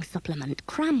reading supplement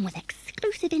crammed with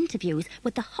exclusive interviews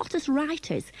with the hottest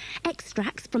writers,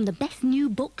 extracts from the best new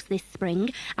books this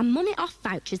spring, and money-off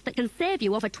vouchers that can save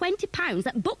you over £20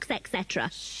 at Books,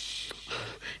 etc.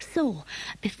 So,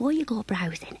 before you go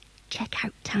browsing, check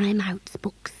out Time Out's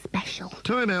book special.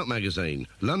 Time Out magazine,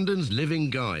 London's living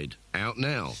guide, out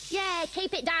now. Yeah,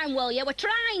 keep it down, will you? We're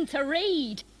trying to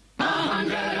read.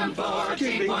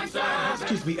 114.7.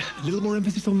 Excuse me, a little more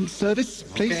emphasis on service,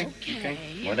 please. Okay,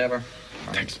 whatever.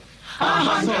 Thanks.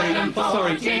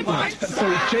 114.7. Right,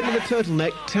 sorry, shape of the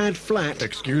turtleneck, tad flat.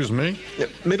 Excuse me?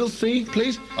 Middle C,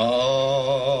 please.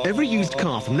 Every used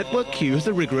car from Network Q has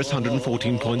a rigorous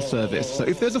 114-point service, so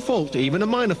if there's a fault, even a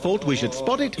minor fault, we should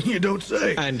spot it. You don't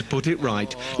say. And put it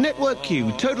right. Network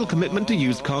Q, total commitment to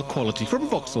used car quality from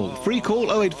Vauxhall. Free call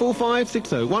 0845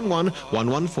 6011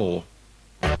 114.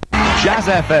 Jazz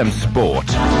FM Sport.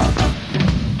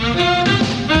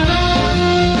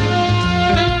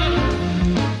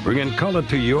 Bringing color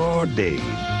to your day.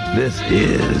 This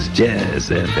is Jazz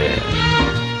FM.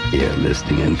 You're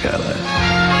listening in color.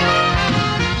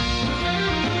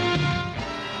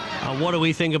 What do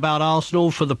we think about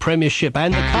Arsenal for the Premiership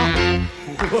and the Cup?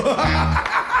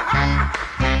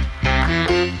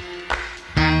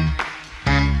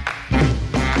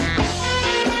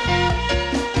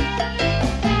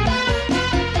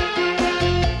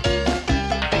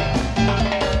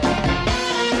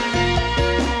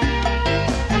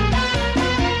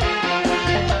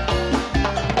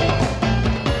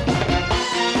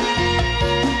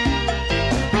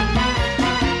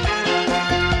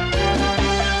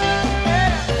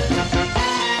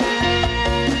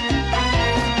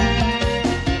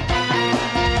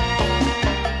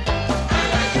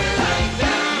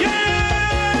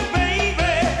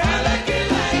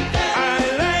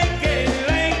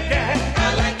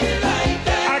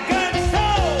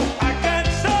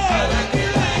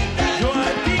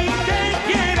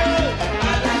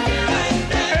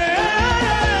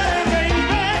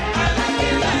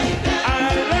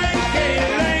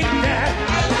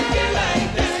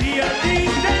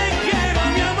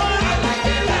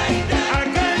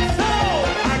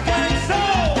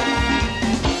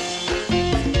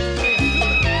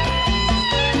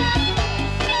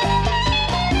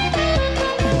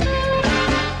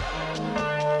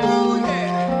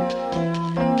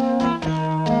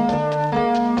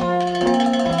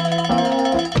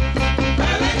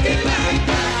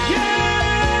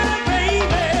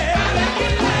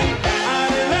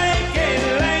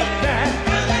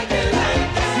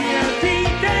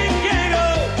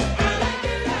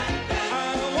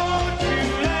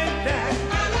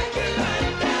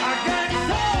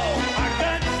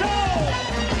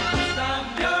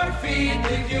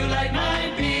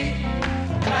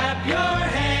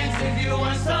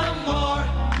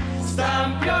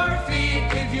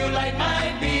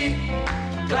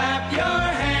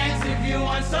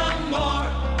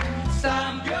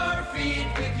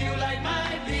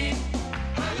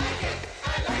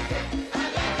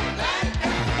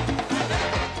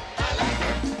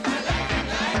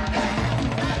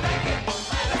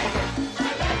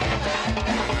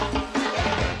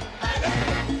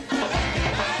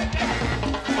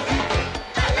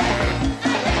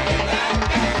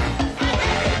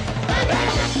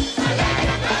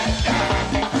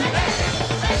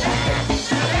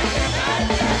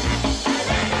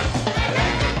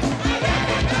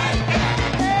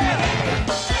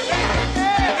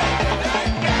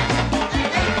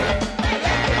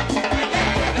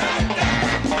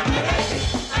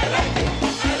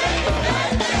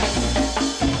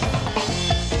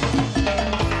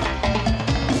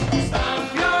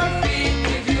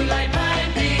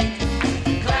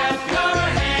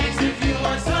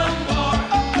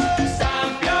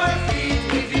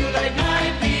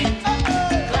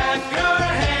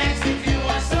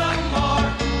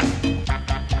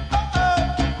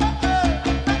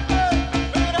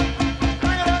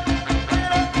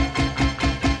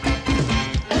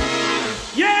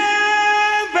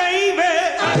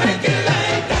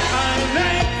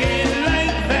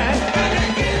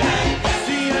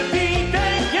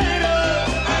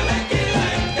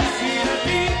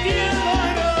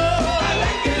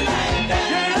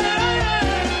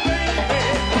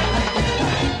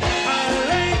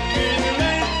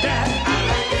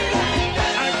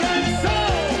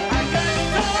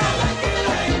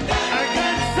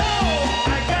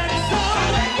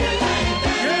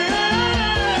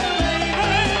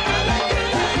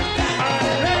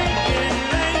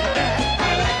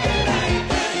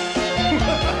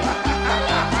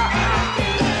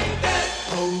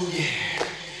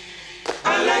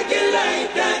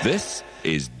 This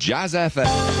is Jazz FM.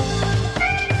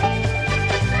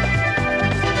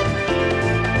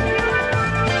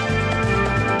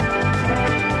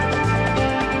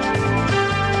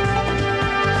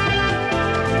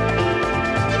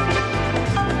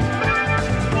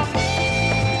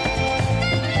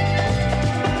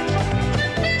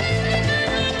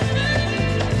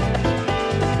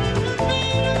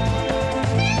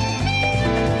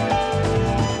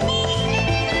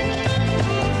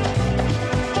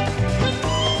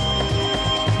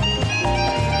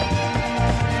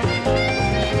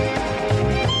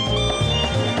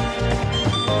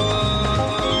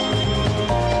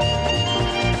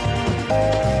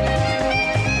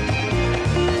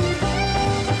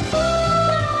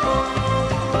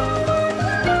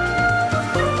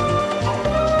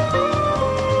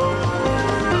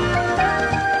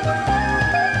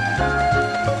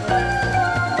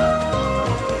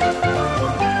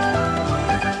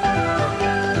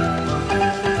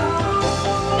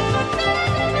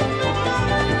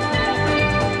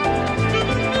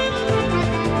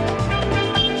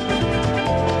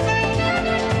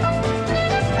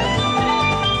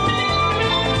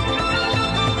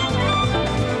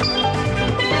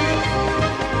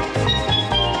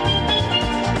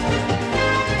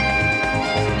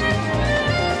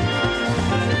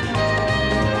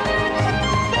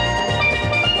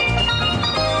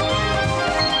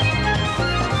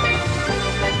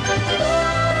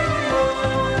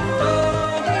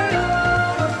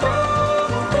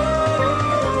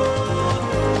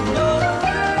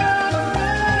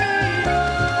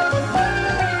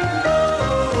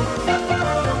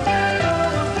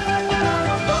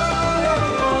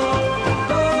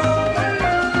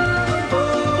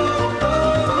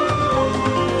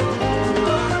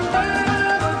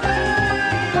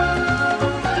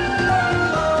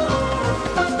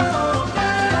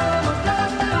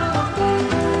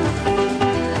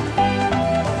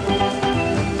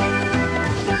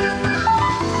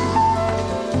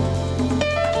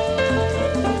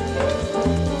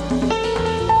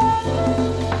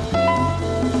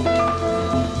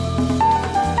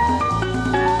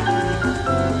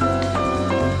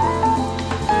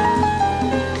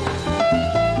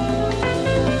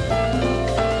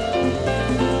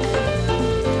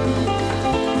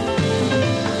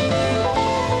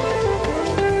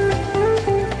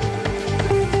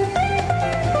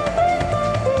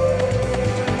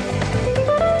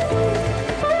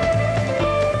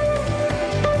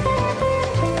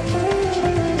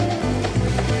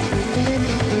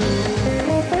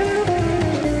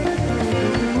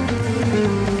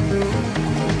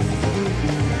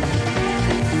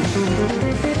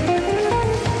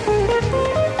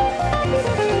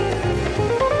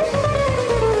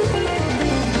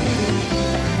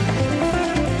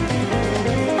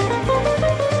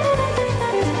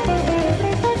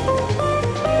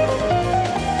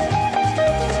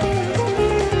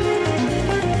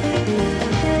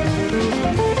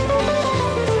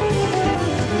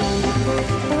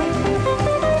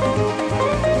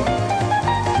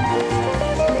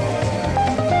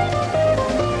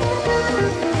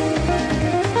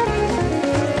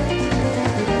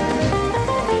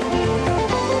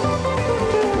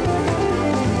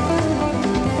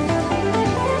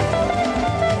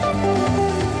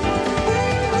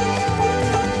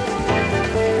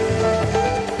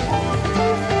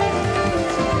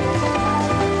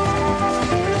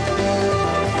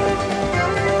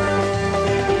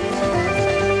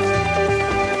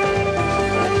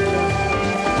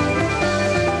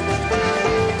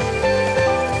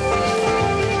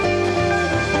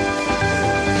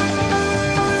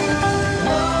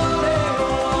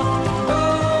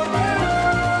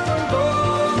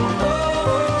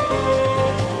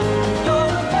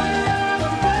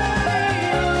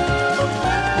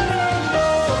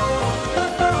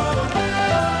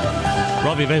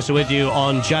 Robbie, Vincent with you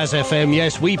on Jazz FM.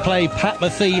 Yes, we play Pat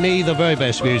Metheny, the very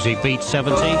best music, Beat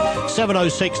 70,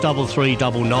 706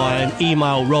 3399,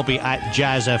 email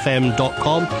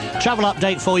robbie@jazzfm.com. Travel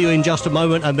update for you in just a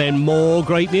moment, and then more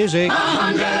great music.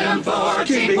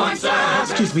 114.7.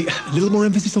 Excuse me, a little more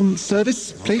emphasis on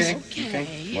service, please.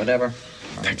 Okay. Whatever.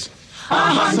 Thanks.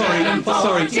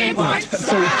 114.7.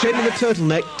 Sorry, Jen in the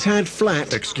turtleneck, tad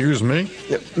flat. Excuse me?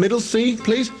 Middle C,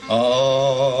 please.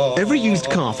 Every used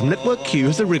car from Network Q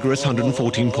has a rigorous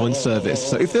 114-point service.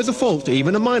 So if there's a fault,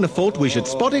 even a minor fault, we should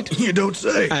spot it. You don't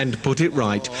say. And put it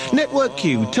right. Network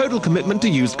Q, total commitment to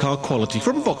used car quality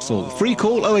from Vauxhall. Free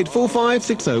call 0845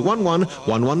 6011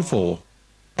 114.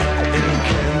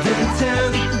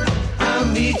 I'll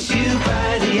meet you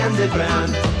by the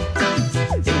underground.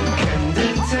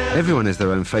 Everyone has their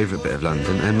own favourite bit of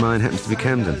London, and mine happens to be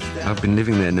Camden. I've been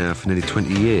living there now for nearly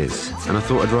 20 years, and I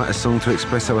thought I'd write a song to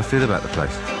express how I feel about the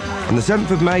place. On the 7th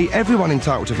of May, everyone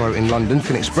entitled to vote in London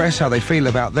can express how they feel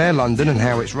about their London and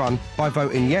how it's run by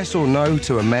voting yes or no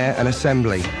to a mayor and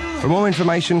assembly. For more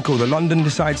information, call the London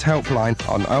Decides helpline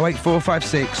on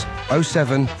 08456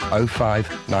 07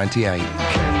 05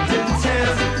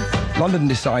 98. London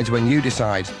decides when you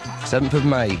decide. 7th of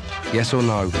May, yes or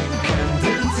no.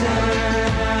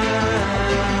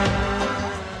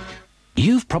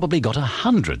 You've probably got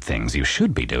 100 things you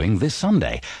should be doing this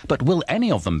Sunday, but will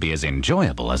any of them be as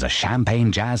enjoyable as a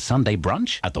champagne jazz Sunday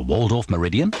brunch at the Waldorf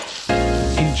Meridian?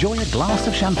 Enjoy a glass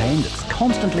of champagne that's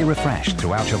constantly refreshed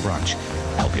throughout your brunch.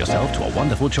 Help yourself to a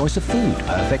wonderful choice of food,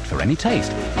 perfect for any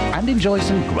taste. And enjoy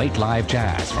some great live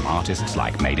jazz from artists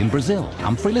like Made in Brazil,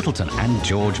 Humphrey Littleton and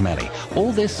George Melly.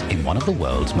 All this in one of the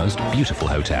world's most beautiful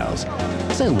hotels.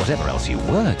 So whatever else you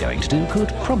were going to do could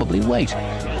probably wait,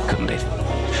 couldn't it?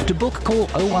 To book, call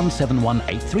 0171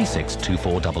 836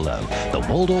 2400. The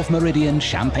Waldorf Meridian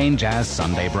Champagne Jazz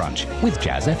Sunday Brunch with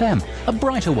Jazz FM. A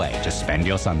brighter way to spend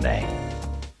your Sunday.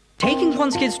 Taking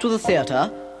one's kids to the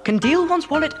theatre can deal one's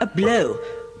wallet a blow.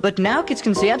 But now kids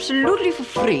can see absolutely for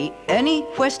free any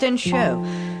West End show.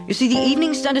 You see, the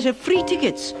Evening Standard have free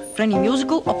tickets for any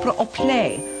musical, opera or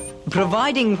play,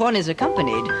 providing one is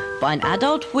accompanied by an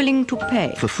adult willing to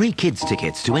pay. For free kids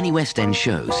tickets to any West End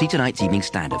show, see tonight's Evening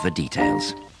Standard for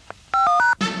details.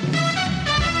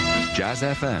 Jazz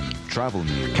FM Travel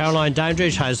News. Caroline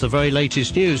Dandridge has the very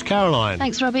latest news. Caroline.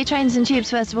 Thanks, Robbie. Trains and tubes,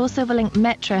 first of all. Silverlink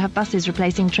Metro have buses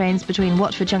replacing trains between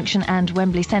Watford Junction and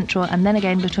Wembley Central, and then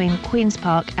again between Queen's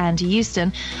Park and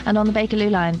Euston. And on the Bakerloo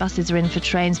line, buses are in for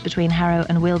trains between Harrow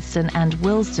and Wealdstone and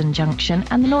Willesden Junction,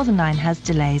 and the Northern line has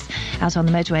delays. Out on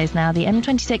the motorways now, the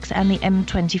M26 and the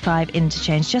M25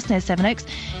 interchange just near Sevenoaks.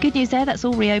 Good news there, that's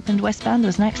all reopened westbound. There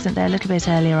was an accident there a little bit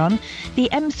earlier on. The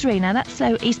M3, now that's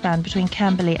slow eastbound between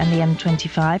Camberley and the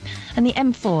M25, and the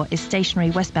M4 is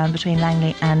stationary westbound between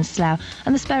Langley and Slough.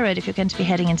 And the spur road, if you're going to be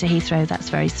heading into Heathrow, that's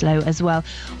very slow as well.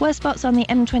 Worst spots on the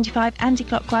M25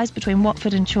 anti-clockwise between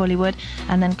Watford and Chorleywood,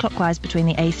 and then clockwise between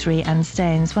the A3 and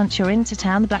Staines. Once you're into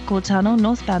town, the Blackout Tunnel,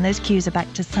 northbound, those queues are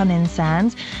back to Sun in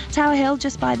Sands. Tower Hill,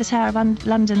 just by the Tower of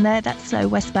London there, that's slow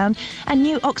westbound. And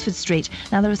New Oxford Street,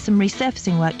 now there is some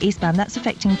resurfacing work eastbound, that's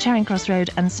affecting Charing Cross Road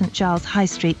and St Giles High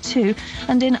Street too.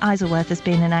 And in Isleworth there's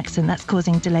been an accident that's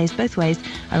causing delays both ways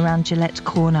around Gillette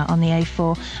Corner on the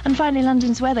A4. And finally,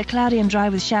 London's weather, cloudy and dry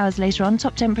with showers later on,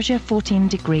 top temperature 14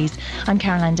 degrees. I'm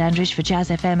Caroline Dandridge for Jazz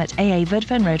FM at AA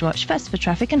Vodafone Roadwatch, first for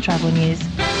traffic and travel news.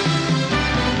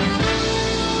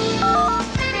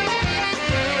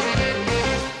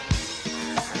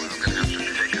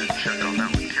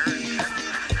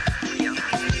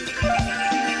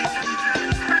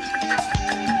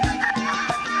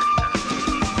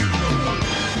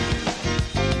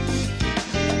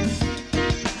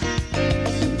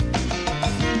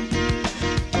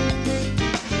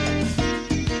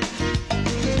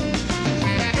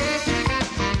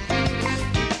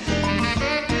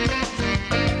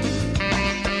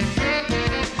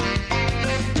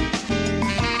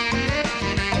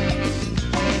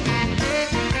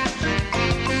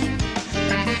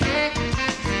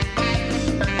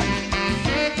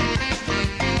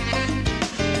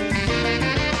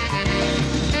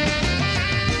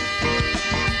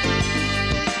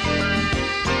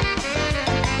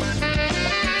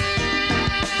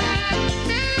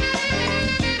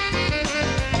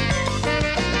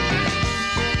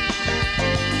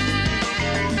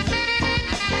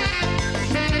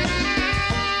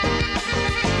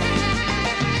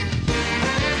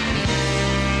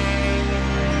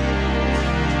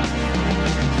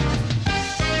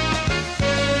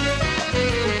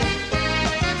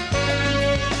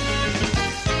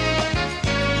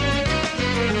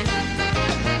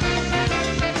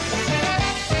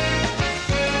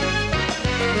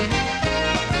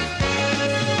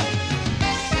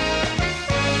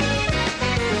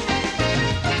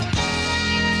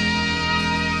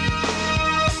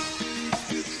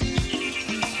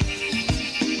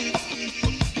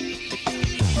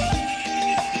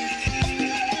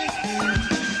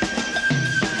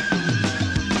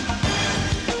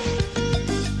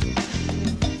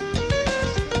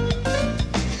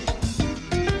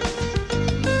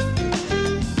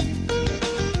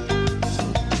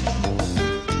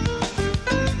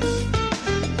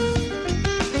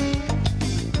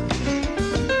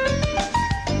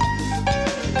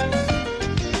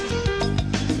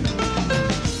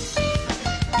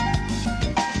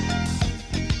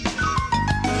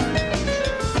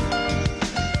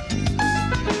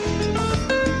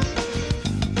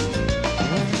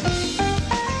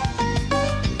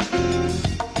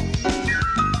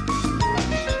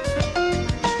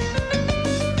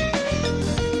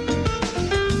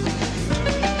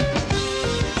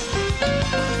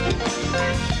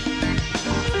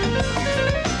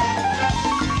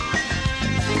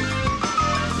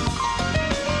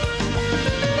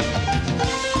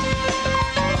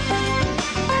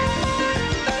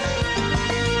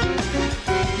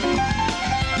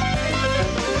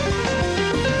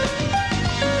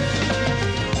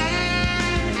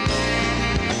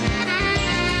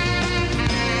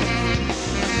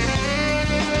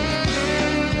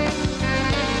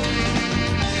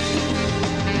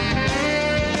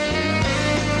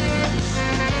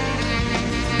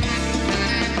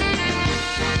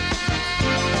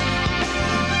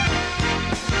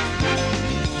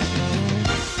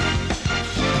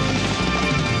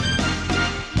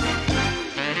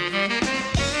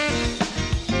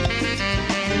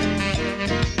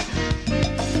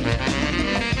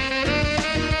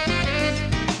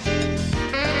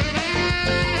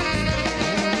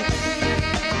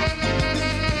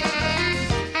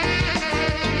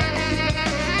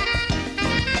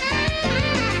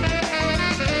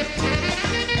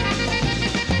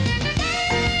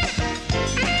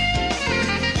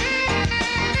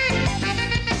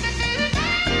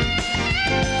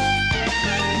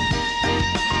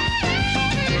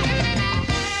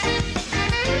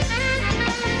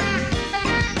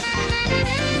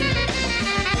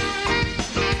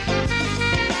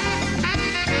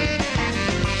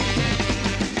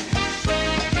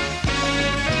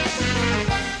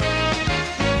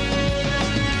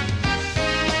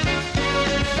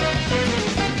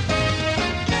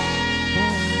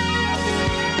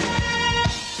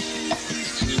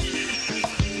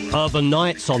 Urban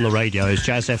Nights on the radio is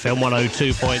Jazz FM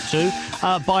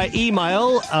 102.2. By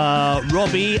email,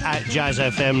 Robbie at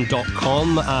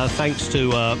jazzfm.com. Thanks to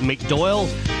Mick Doyle.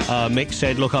 Mick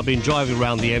said, look, I've been driving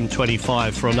around the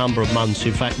M25 for a number of months,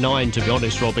 in fact 9 to be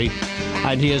honest, Robbie,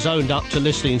 and he has owned up to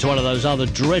listening to one of those other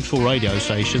dreadful radio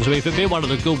stations. I mean, if it had been one of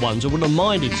the good ones, I wouldn't have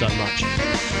minded so much.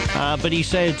 But he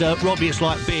said, Robbie, it's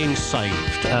like being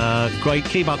saved. Great,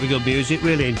 keep up the good music,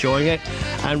 really enjoying it,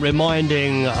 and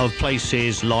reminding of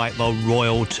places like the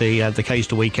Royalty and the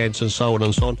Case Weekends and so on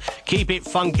and so on. Keep it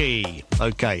funky.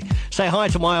 Okay. Say hi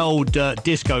to my old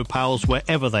disco pals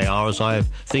wherever they are, as I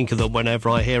think of them whenever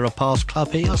I hear a past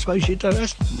club here. I suppose you do.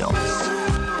 That's nice.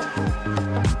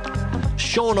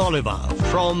 Sean Oliver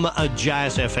from a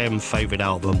Jazz FM favourite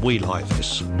album. We Like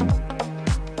This.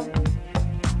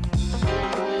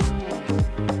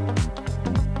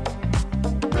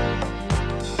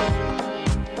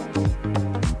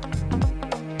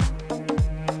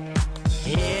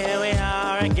 Here we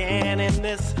are again in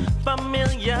this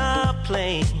familiar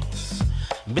place.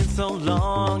 Been so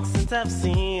long since I've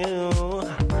seen you.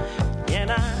 Can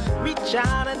I reach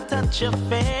out and touch your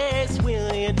face?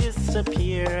 Will you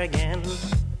disappear again?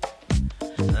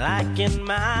 Like in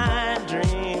my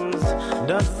dreams,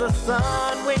 does the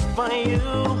sun wait for you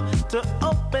to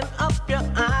open up your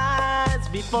eyes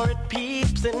before it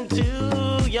peeps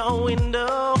into your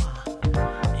window?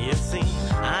 You see,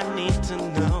 I need to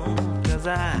know, 'cause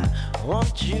I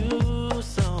want you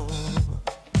so.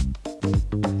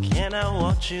 Can I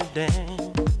watch you dance?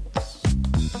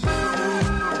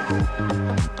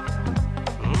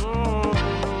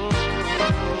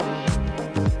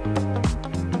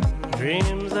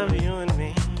 Dreams of you and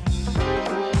me.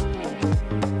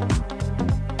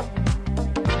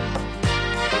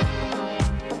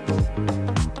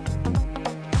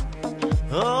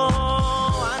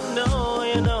 Oh,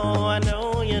 I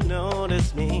know you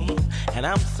notice me, and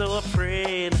I'm so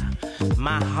afraid.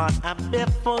 My heart I bet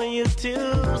for you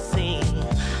to see.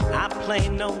 I play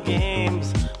no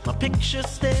games, my picture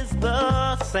stays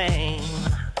the same.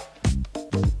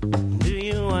 Do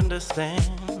you understand?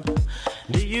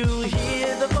 Do you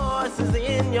hear the voices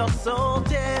in your soul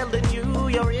telling you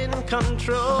you're in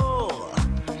control?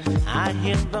 I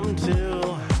hear them too,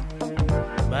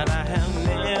 but I have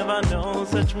never known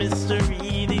such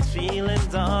mystery. These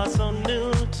feelings are so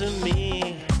new to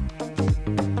me.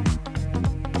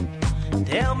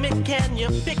 Tell me, can you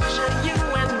picture you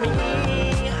and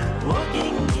me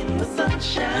walking in the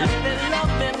sunshine, living,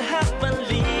 loving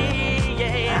happily?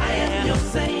 Yeah, I am yours,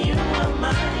 say you are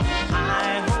mine.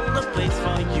 I hold a place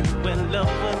for you, and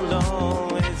love will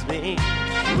always be.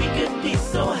 We could be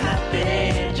so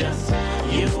happy, just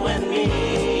you and me.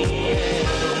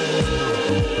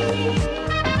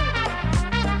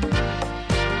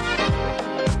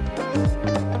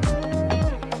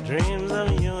 Dreams of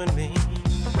you and me.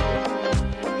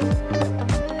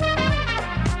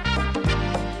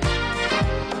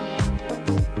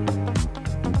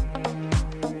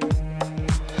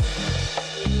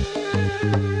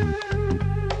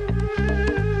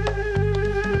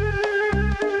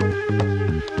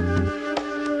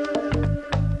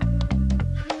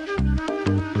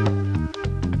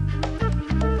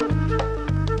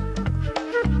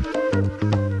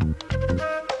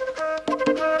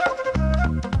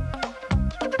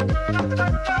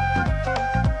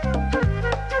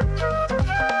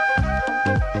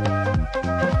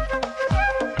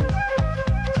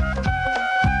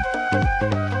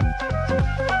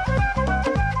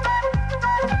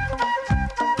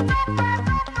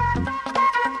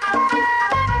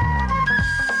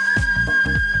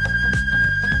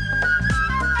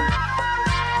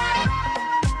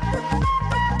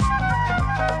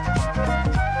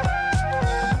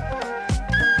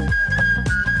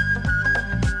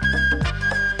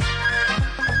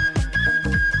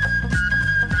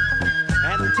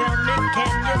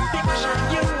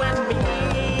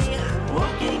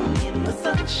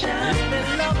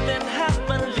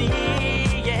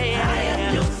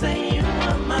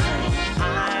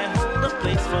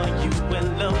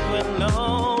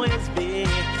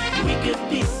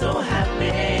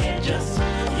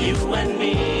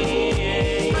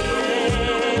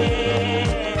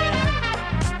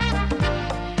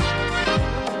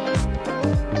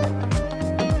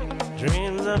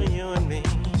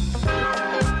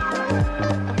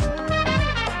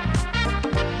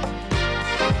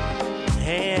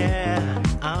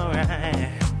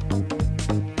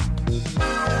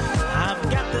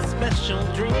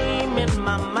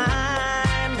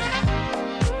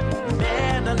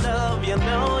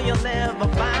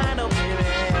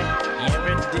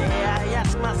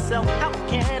 How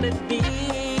can it be?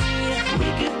 We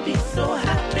could be so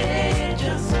happy.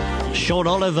 Sean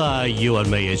Oliver, you and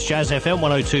me. It's Jazz FM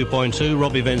 102.2.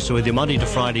 Robbie Vincent with you Monday to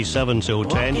Friday, 7 till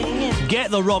 10.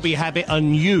 Get the Robbie habit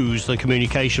and use the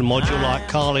communication module like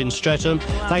Carl in Streatham.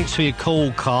 Thanks for your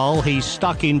call, Carl. He's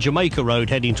stuck in Jamaica Road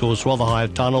heading towards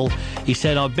Rotherhithe Tunnel. He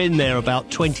said, I've been there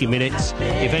about 20 minutes.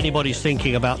 If anybody's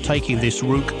thinking about taking this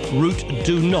route,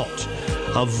 do not.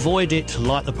 Avoid it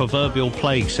like the proverbial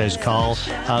plague, says Carl,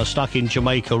 stuck in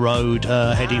Jamaica Road,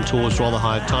 heading towards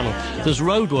Rotherhithe Tunnel. There's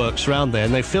roadworks around there,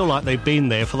 and they feel like they've been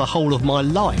there for the whole of my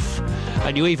life.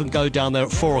 And you even go down there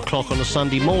at 4 o'clock on a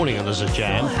Sunday morning and there's a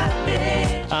jam.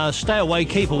 Stay away,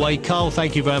 keep away. Carl,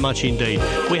 thank you very much indeed.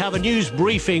 We have a news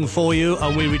briefing for you,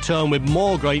 and we return with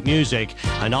more great music.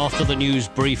 And after the news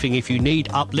briefing, if you need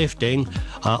uplifting,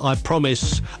 I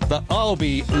promise that I'll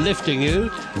be lifting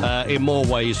you in more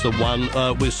ways than one,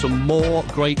 with some more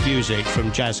great music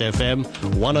from Jazz FM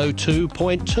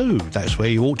 102.2. That's where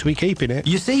you ought to be keeping it.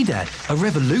 You see, Dad, a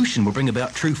revolution will bring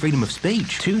about true freedom of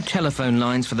speech. 2 telephone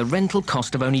lines for the rental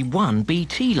cost of only 1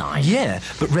 BT line. Yeah,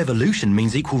 but revolution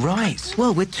means equal rights.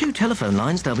 Well, with 2 telephone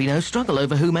lines, there'll be no struggle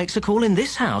over who makes a call in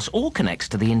this house or connects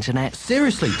to the internet.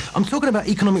 Seriously, I'm talking about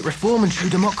economic reform and true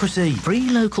democracy. Free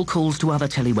local calls to other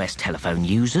TeleWest telephone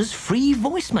users, free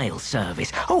voicemail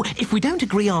service. Oh, if we don't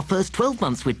agree our first 12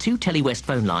 months with 2 TeleWest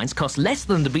phone lines cost less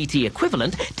than the BT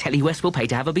equivalent, TeleWest will pay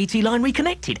to have a BT line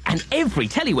reconnected. And every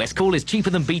TeleWest call is cheaper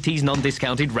than BT's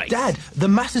non-discounted rate. Dad, the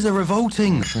masses are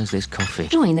revolting. Where's this coffee?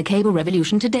 Join the cable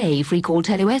revolution today. Free call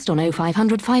TeleWest on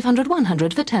 0500 500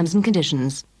 100 for terms and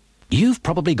conditions. You've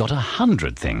probably got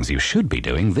 100 things you should be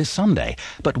doing this Sunday,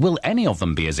 but will any of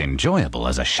them be as enjoyable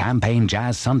as a champagne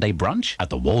jazz Sunday brunch at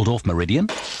the Waldorf Meridian?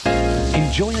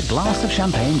 Enjoy a glass of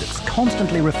champagne that's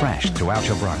constantly refreshed throughout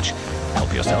your brunch.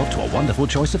 Help yourself to a wonderful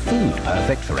choice of food,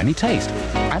 perfect for any taste.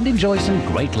 And enjoy some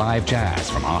great live jazz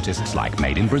from artists like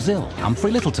Made in Brazil,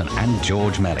 Humphrey Littleton and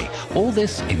George Melly. All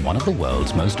this in one of the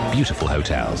world's most beautiful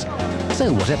hotels.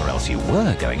 So whatever else you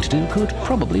were going to do could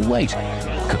probably wait,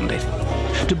 couldn't it?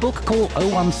 To book, call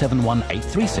 0171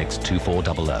 836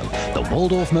 2400. The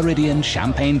Waldorf Meridian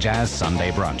Champagne Jazz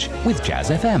Sunday Brunch with Jazz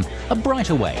FM. A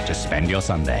brighter way to spend your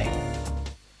Sunday.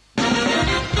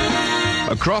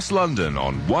 Across London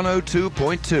on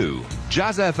 102.2,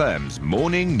 Jazz FM's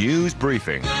morning news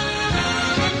briefing.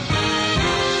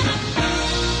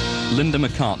 Linda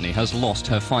McCartney has lost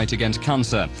her fight against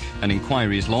cancer. An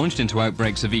inquiry is launched into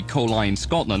outbreaks of E. coli in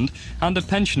Scotland, and a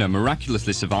pensioner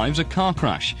miraculously survives a car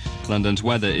crash. London's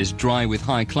weather is dry with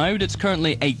high cloud. It's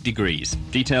currently 8 degrees.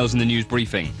 Details in the news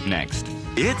briefing next.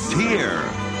 It's here.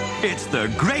 It's the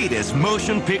greatest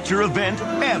motion picture event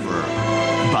ever.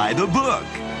 Buy the book.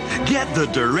 Get the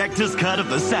director's cut of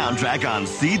the soundtrack on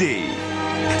CD.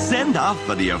 Send off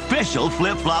for the official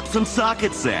flip-flops and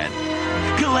socket set.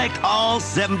 Collect all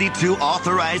 72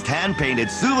 authorized hand-painted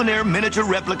souvenir miniature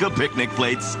replica picnic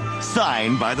plates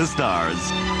signed by the stars.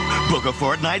 Book a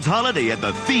fortnight's holiday at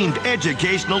the themed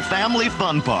educational family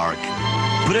fun park.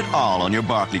 Put it all on your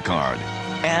Barclay card.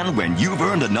 And when you've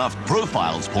earned enough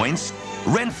Profiles points,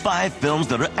 rent 5 films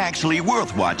that are actually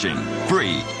worth watching,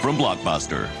 free from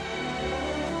Blockbuster.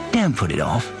 Don't put it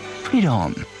off. Put it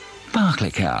on. Barclay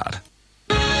card.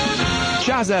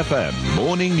 Jazz FM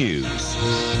Morning News.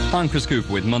 I'm Chris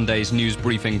Cooper with Monday's news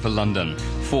briefing for London.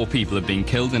 4 people have been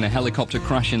killed in a helicopter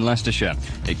crash in Leicestershire.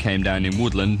 It came down in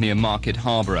Woodland near Market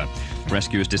Harborough.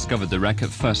 Rescuers discovered the wreck at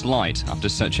first light after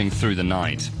searching through the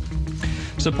night.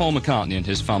 Sir Paul McCartney and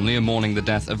his family are mourning the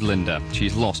death of Linda.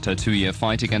 She's lost her 2-year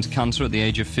fight against cancer at the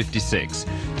age of 56.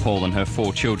 Paul and her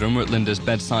 4 children were at Linda's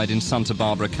bedside in Santa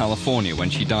Barbara, California,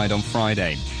 when she died on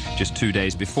Friday. Just 2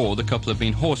 days before, the couple had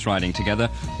been horse riding together,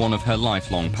 one of her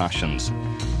lifelong passions.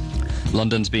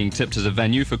 London's being tipped as a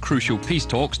venue for crucial peace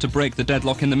talks to break the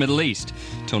deadlock in the Middle East.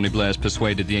 Tony Blair's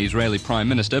persuaded the Israeli Prime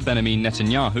Minister Benjamin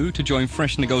Netanyahu to join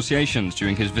fresh negotiations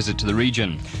during his visit to the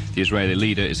region. The Israeli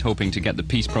leader is hoping to get the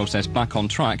peace process back on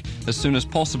track as soon as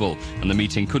possible, and the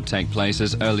meeting could take place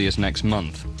as early as next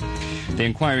month. The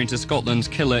inquiry into Scotland's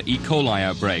killer E. coli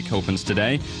outbreak opens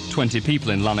today. 20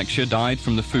 people in Lanarkshire died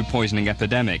from the food poisoning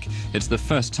epidemic. It's the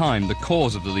first time the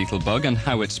cause of the lethal bug and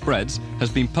how it spreads has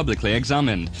been publicly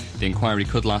examined. The inquiry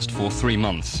could last for 3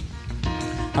 months.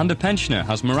 And a pensioner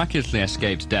has miraculously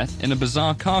escaped death in a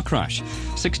bizarre car crash.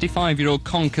 65-year-old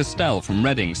Con Castell from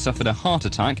Reading suffered a heart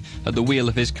attack at the wheel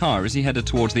of his car as he headed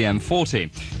towards the M40.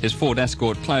 His Ford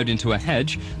Escort ploughed into a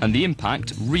hedge and the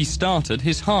impact restarted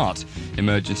his heart.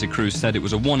 Emergency crews said it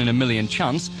was a 1 in a million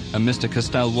chance and Mr.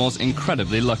 Castell was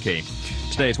incredibly lucky.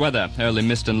 Today Today's weather. Early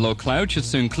mist and low cloud should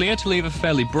soon clear to leave a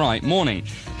fairly bright morning,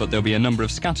 but there'll be a number of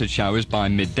scattered showers by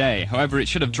midday. However, it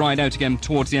should have dried out again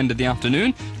towards the end of the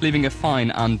afternoon, leaving a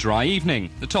fine and dry evening.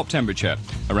 The top temperature,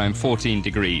 around 14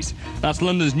 degrees. That's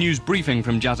London's news briefing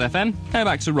from Jazz FM. Now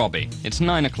back to Robbie. It's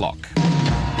 9 o'clock.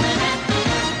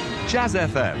 Jazz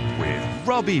FM with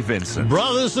Robbie Vincent.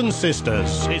 Brothers and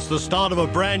sisters, it's the start of a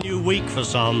brand new week for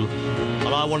some.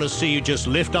 And I want to see you just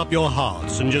lift up your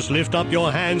hearts and just lift up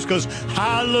your hands, because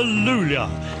hallelujah,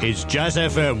 it's Jazz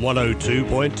FM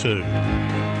 102.2.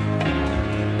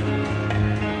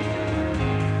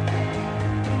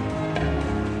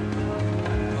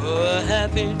 Oh, a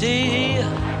happy day.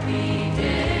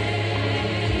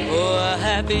 Oh, a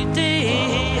happy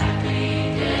day.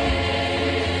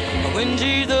 When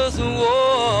Jesus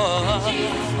was.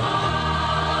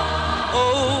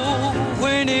 Oh,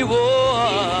 when he was.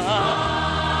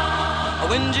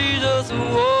 When Jesus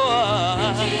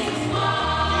was. He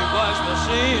washed my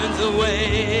sins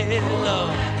away,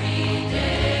 Lord.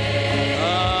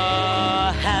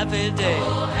 Oh, happy day.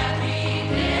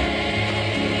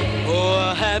 Oh,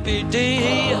 a happy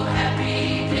day.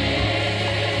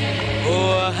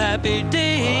 Oh, a happy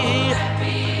day.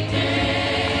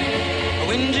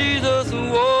 When Jesus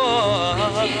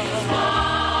was.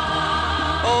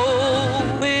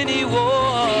 Oh, when he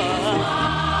was.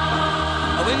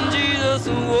 When Jesus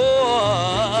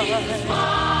was. He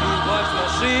washed my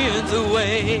sins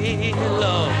away,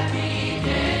 Lord.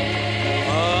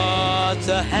 Oh, it's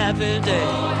a happy day.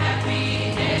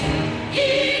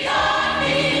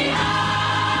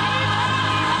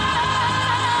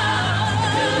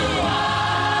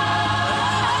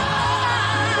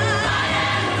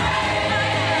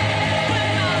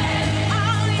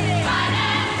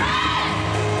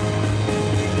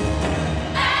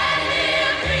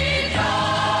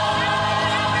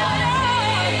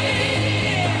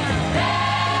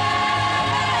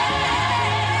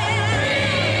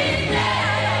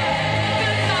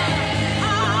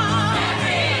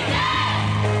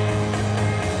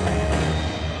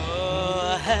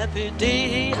 Happy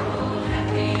day.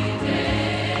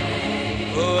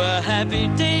 Oh, a happy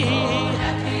day.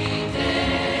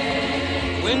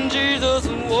 When Jesus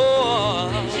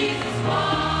was.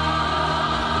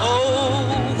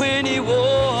 Oh, when he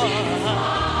was.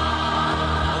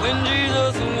 When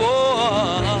Jesus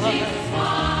was.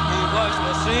 He washed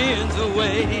my sins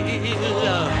away,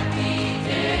 Lord.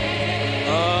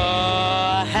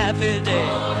 Oh, a happy day.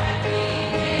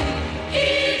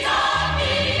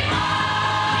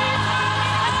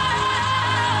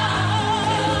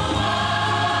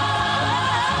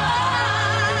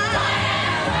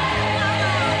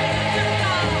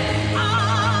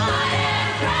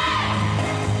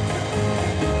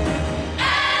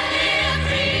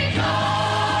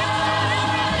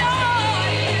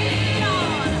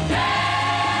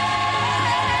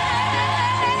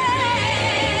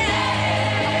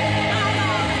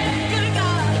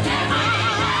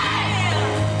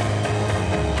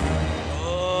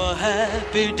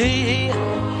 Happy day.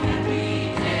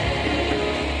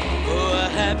 Oh, a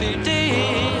happy day.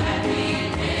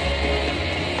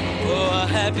 Oh, a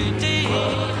happy day.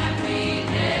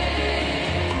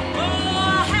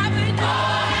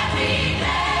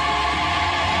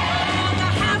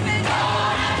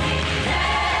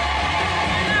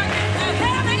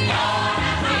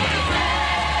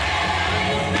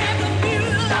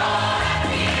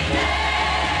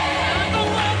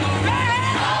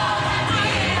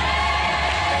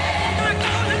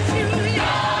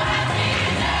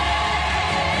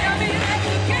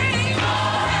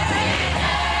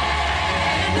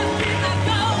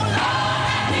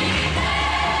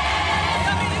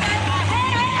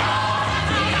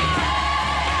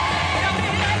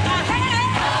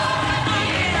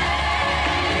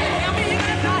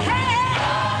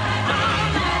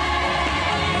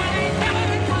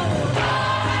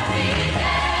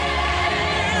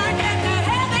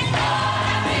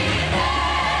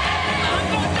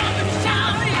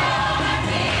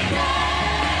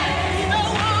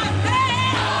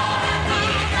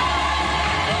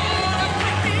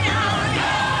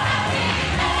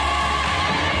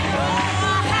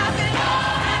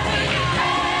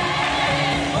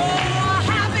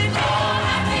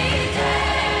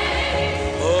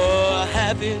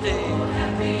 happy day.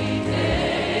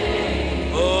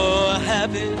 Oh, a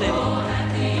happy day.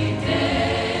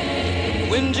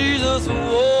 When Jesus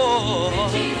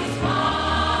was.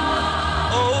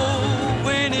 Oh,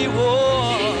 when he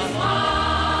was.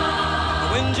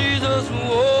 When Jesus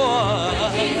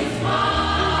was. He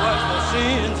washed my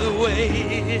sins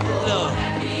away, Lord.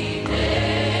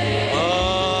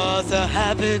 Oh, it's It's a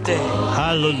happy day.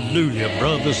 Hallelujah,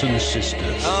 brothers and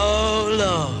sisters. Oh,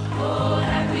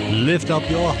 Lord. Lift up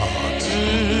your hearts.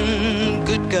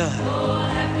 Good God.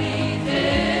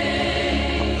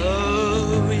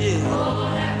 Oh, yeah.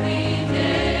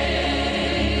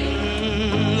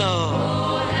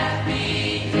 Lord.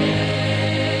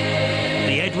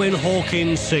 The Edwin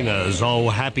Hawkins Singers, oh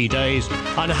happy days,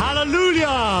 and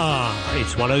hallelujah!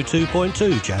 It's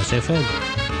 102.2 Jazz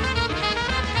FM.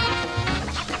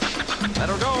 Let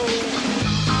her go.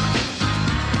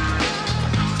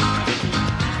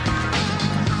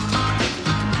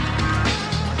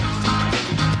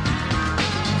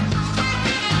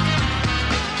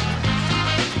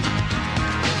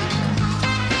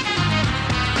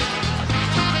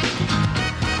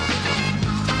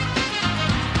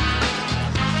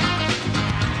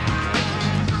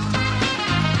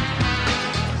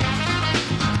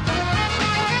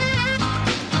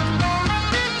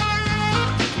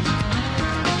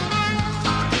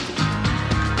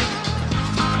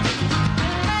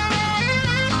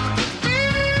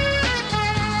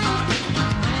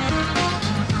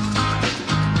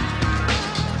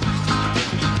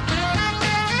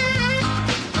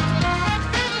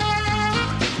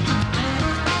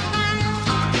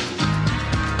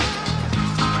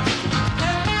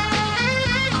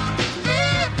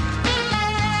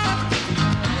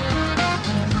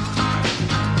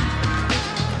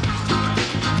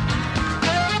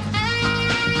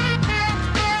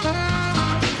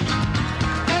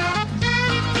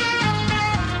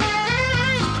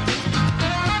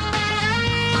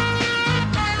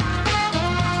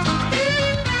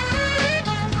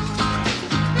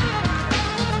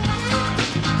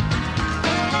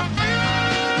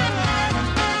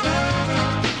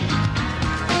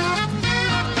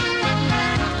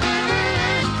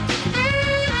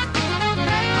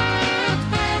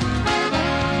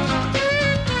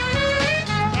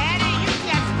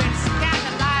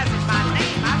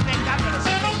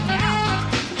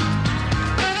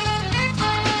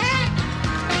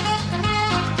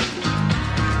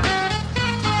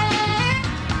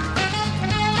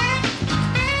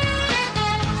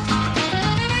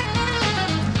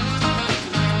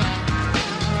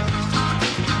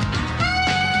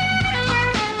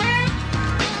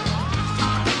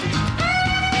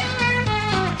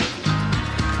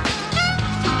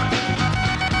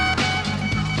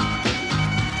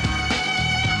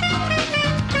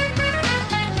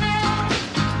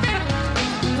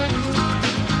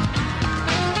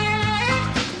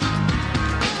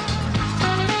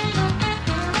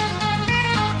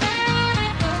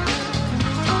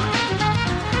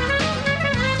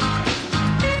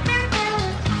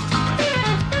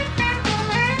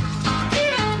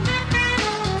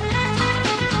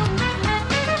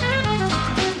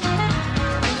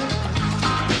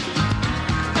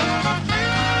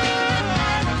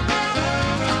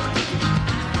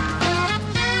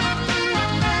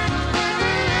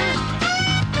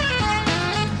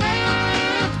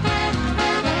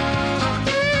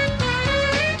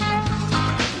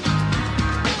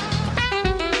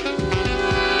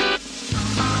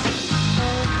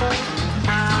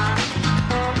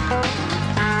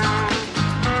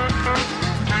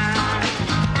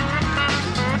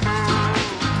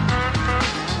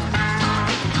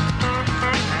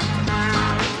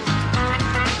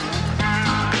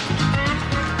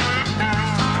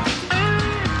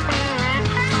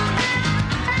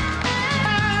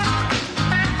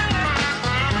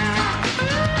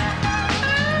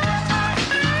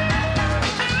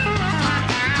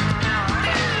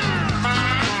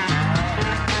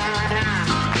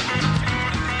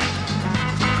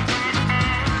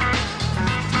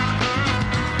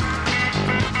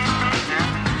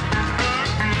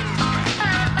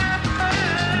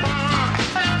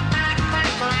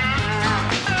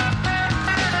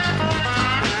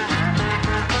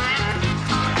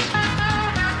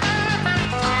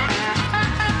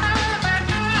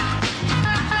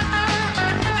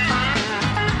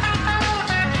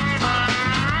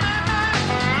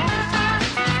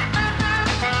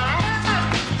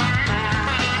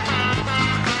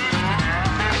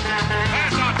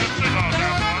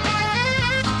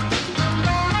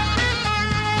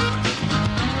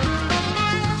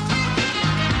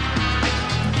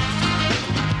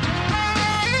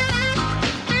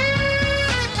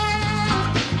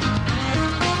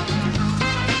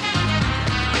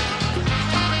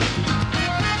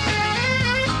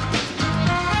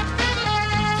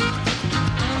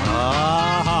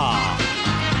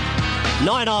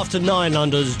 after 9,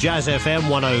 London's Jazz FM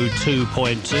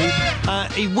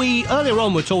 102.2. We earlier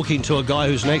on were talking to a guy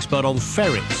who's an expert on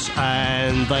ferrets,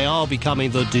 and they are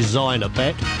becoming the designer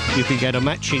pet. You can get a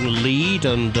matching lead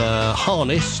and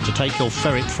harness to take your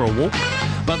ferret for a walk,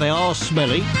 but they are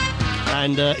smelly,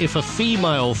 and if a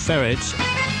female ferret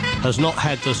has not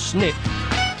had the snip,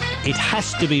 it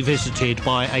has to be visited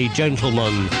by a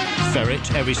gentleman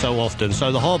ferret every so often.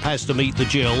 So the hob has to meet the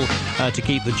Jill to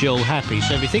keep the Jill happy.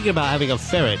 So if you're thinking about having a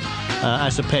ferret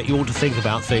as a pet, you ought to think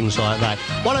about things like that.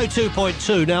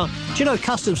 102.2. Now, do you know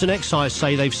Customs and Excise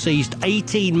say they've seized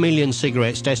 18 million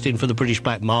cigarettes destined for the British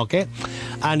black market,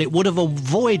 and it would have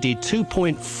avoided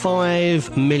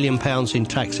 £2.5 million in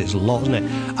tax. It's a lot, isn't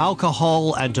it?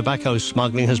 Alcohol and tobacco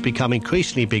smuggling has become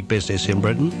increasingly big business in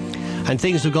Britain. And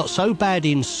things have got so bad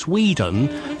in Sweden,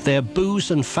 their booze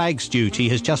and fags duty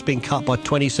has just been cut by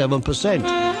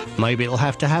 27%. Maybe it'll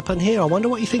have to happen here. I wonder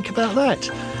what you think about that.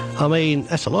 I mean,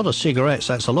 that's a lot of cigarettes,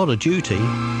 that's a lot of duty.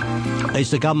 Is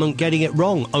the government getting it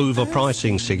wrong,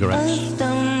 overpricing cigarettes? It's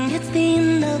the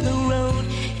end of the road,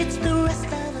 it's the rest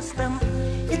of us dumb.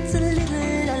 It's a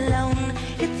little alone,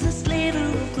 it's a sliver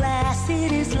of glass.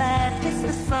 It is life, it's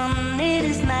the sun, it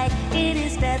is night, it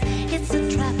is death. It's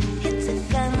a trap, it's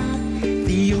a gun.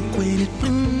 The oak when it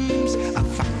blooms, a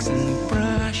fox in the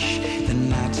brush, the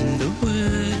night in the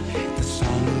wood, the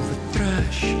song of the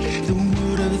thrush, the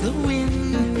wood of the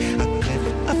wind, a cliff,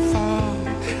 a fall,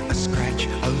 a scratch,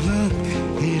 a lump,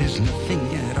 it is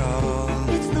nothing at all.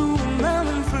 It's the wind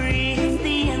blowing free, it's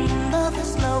the end of the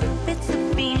slope, it's a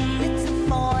beam, it's a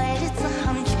void, it's a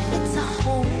hunch, it's a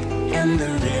hope. And the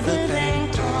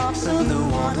riverbank talks of the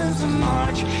waters of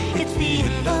March. It's the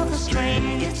end of the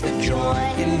string, it's the joy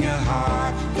in your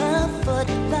heart. The foot,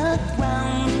 the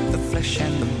ground, The flesh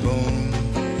and the bone,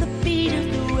 the beat of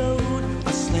the road,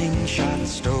 a slingshot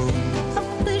stone, a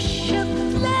fish, a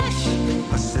flash,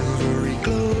 a silvery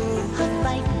glow, a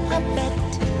fight, a bet.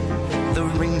 the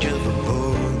range of a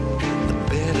bow, the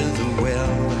bed of the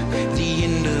well, the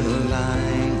end of the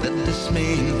line, the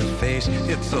dismay in the face.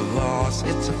 It's a loss,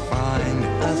 it's a find.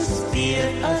 A spear,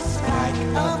 a spike,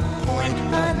 a point,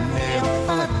 a nail,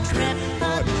 a drip,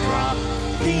 a drop,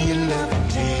 The end of a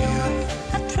tale,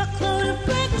 a truckload of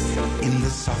bricks, in the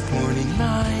soft morning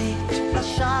light, a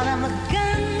shot of a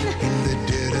gun, in the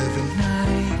dead of the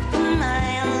night. a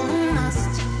mile, a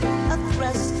must, a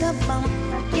thrust, a bump.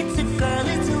 It's a girl,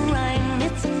 it's a rhyme,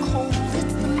 it's a cold,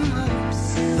 it's the mumps.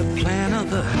 The plan of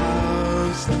the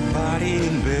house, the body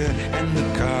in bed, and the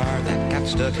car that got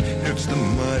stuck. It's the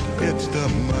mud, it's the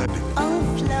mud. A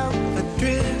flow, A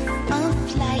drift, a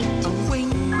flight, a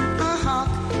wing, a hawk,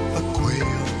 a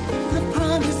quail. the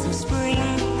promise of spring.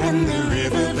 And the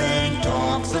riverbank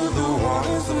talks of the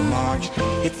waters of March.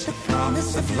 It's the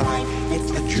promise of life,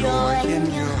 it's the joy in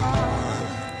your heart.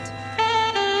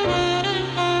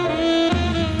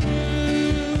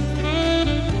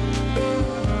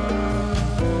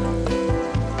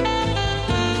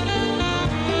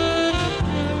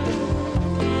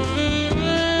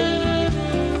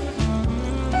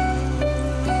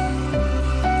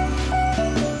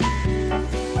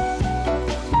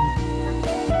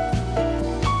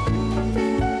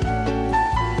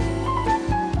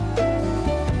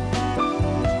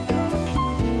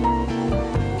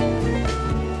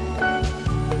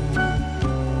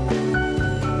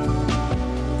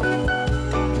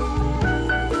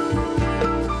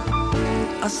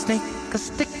 A snake, a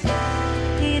stick,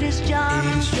 It is John,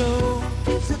 it is Joe.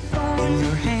 it's a In thorn,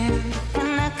 your hand,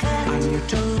 and a cut, on your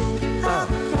toe. a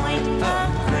point, a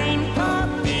grain,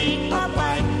 a bee, a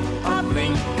bite, a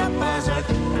blink, a buzzard,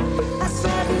 a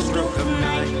sudden stroke of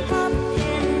night, a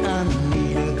pin, A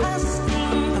needle, a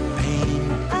sting, a pain,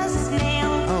 a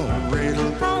snail, a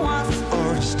riddle, a wasp,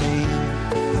 or a stain.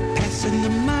 A pass in the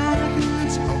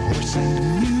mines, a horse and a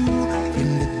mule. In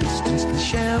the distance, the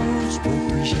shells,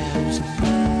 rotary shells of blue.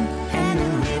 and a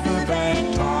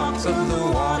riverbank talks of the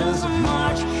waters of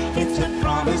March. It's a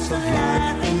promise of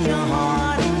life in your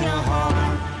heart, in your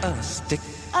heart. A stick,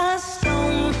 A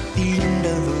stone, the end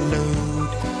of the load.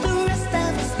 the rest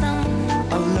of us thumb,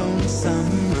 A lonesome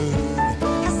road,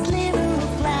 a sliver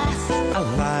of glass, a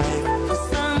light, the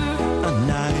sun, a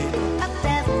night, a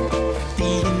death.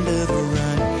 the end of the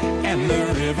run. And the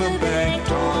riverbank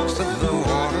talks of the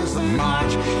waters of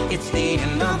March. It's the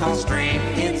end of our stream,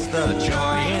 it's the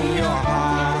joy in your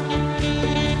heart.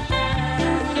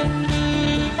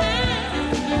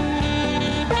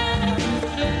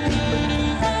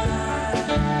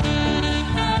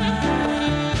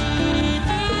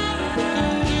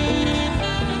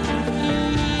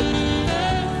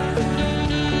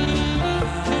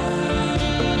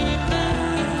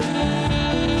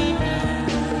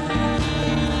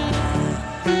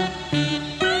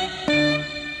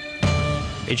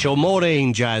 It's your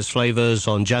morning jazz flavours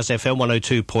on Jazz FM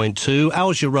 102.2.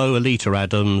 Al Jarreau, Alita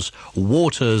Adams,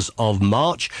 Waters of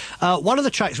March. One of the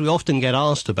tracks we often get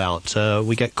asked about,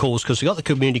 we get calls because we got the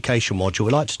communication module.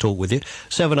 We'd like to talk with you.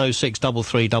 706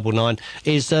 3399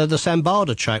 is the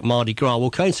Sambada track, Mardi Gras. Well,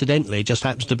 coincidentally, it just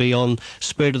happens to be on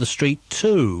Spirit of the Street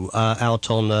 2,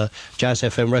 out on Jazz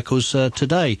FM Records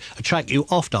today. A track you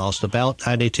oft asked about,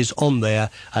 and it is on there,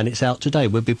 and it's out today.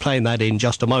 We'll be playing that in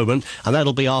just a moment, and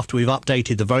that'll be after we've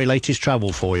updated the very latest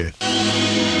travel for you.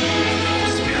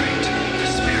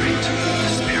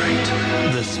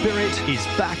 The Spirit is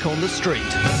back on the street.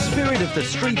 Spirit of the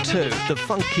Street 2. The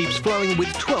funk keeps flowing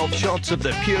with 12 shots of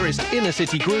the purest inner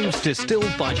city grooves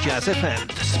distilled by Jazz FM.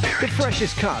 The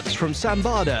freshest cuts from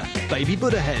Sambada, Baby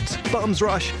Buddha Heads, Bums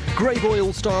Rush, Grey Boy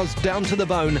All-Stars, Down to the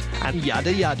Bone, and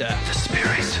yada yada. The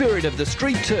Spirit. Spirit of the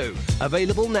Street 2.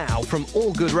 Available now from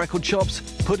all good record shops.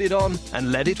 Put it on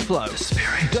and let it flow. The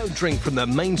Spirit. Don't drink from the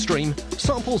mainstream.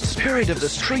 Sample Spirit of the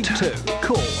Street 2.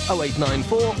 Call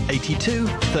 0894 82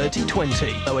 30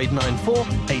 20. 0894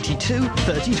 82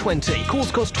 30 20.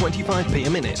 Calls cost 25p a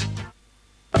minute.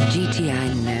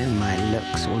 GTI know my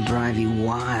looks will drive you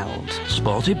wild.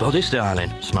 Sporty body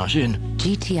styling. Smash in.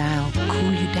 GTI will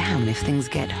cool you down if things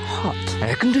get hot.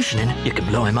 Air conditioning. You can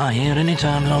blow in my ear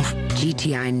anytime, love.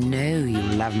 GTI know you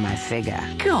love my figure.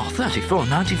 God,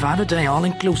 $34.95 a day, all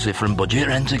inclusive from Budget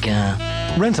Rent-A-Car.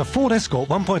 Rent a Ford Escort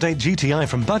 1.8 GTI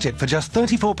from Budget for just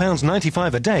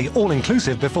 £34.95 a day, all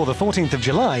inclusive before the 14th of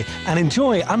July, and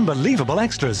enjoy unbelievable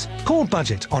extras. Call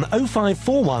Budget on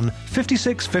 0541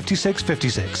 56 56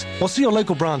 56 or see your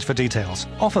local branch for details.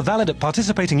 Offer valid at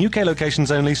participating UK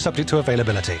locations only, subject to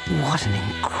availability. What an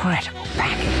incredible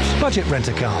package. Budget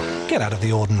Rent-A-Car. Get out of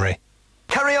the ordinary.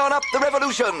 Carry on up the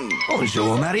revolution!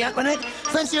 Bonjour, Marie Antoinette.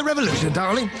 Fancy a revolution,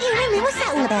 darling? Yeah, Henry, what's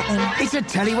that all about then? It's a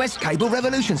Telewest cable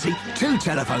revolution. See, 2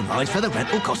 telephone lines for the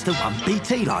rental cost of 1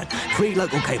 BT line, 3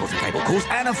 local cable-to-cable calls,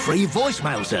 and a free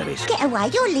voicemail service. Get away,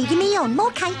 you're leading me on.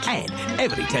 More cake. And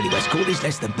every Telewest call is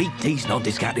less than BT's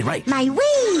non-discounted rate. May we?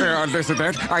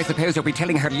 Elizabeth, I suppose you'll be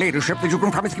telling her ladyship that you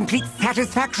can promise complete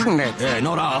satisfaction next.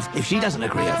 Not half. If she doesn't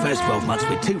agree, her first 12 months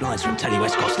with 2 lines from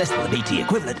Telewest cost less than the BT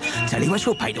equivalent, Telewest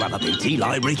will pay to have a BT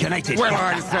line reconnected. Well,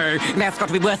 I say, that's got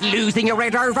to be worth losing your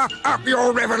head over. Up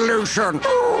your revolution.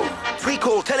 Free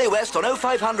call Telewest on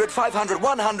 0500 500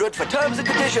 100 for terms and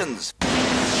conditions.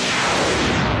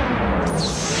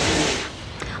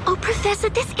 Oh, Professor,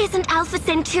 this isn't Alpha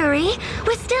Centauri.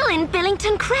 We're still in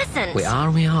Billington Crescent. We are,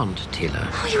 we aren't, Tila.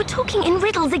 Oh, you're talking in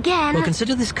riddles again. Well,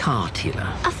 consider this car,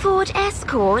 Tila. A Ford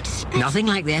Escort. But... nothing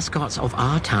like the Escorts of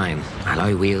our time.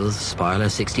 Alloy wheels, spoiler,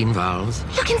 16 valves.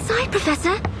 Look inside,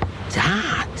 Professor.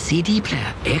 CD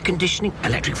player, air conditioning,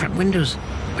 electric front windows.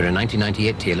 We're in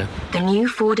 1998, Taylor. The new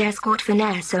Ford Escort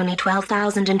Finesse, only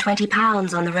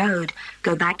 £12,020 on the road.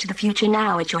 Go back to the future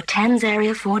now at your Thames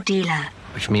area Ford dealer.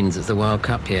 Which means it's the World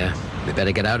Cup here. We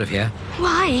better get out of here.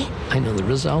 Why? I know the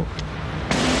result.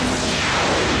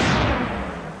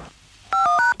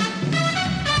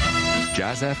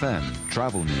 Jazz FM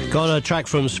Travel News. Got a track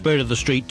from Spirit of the Street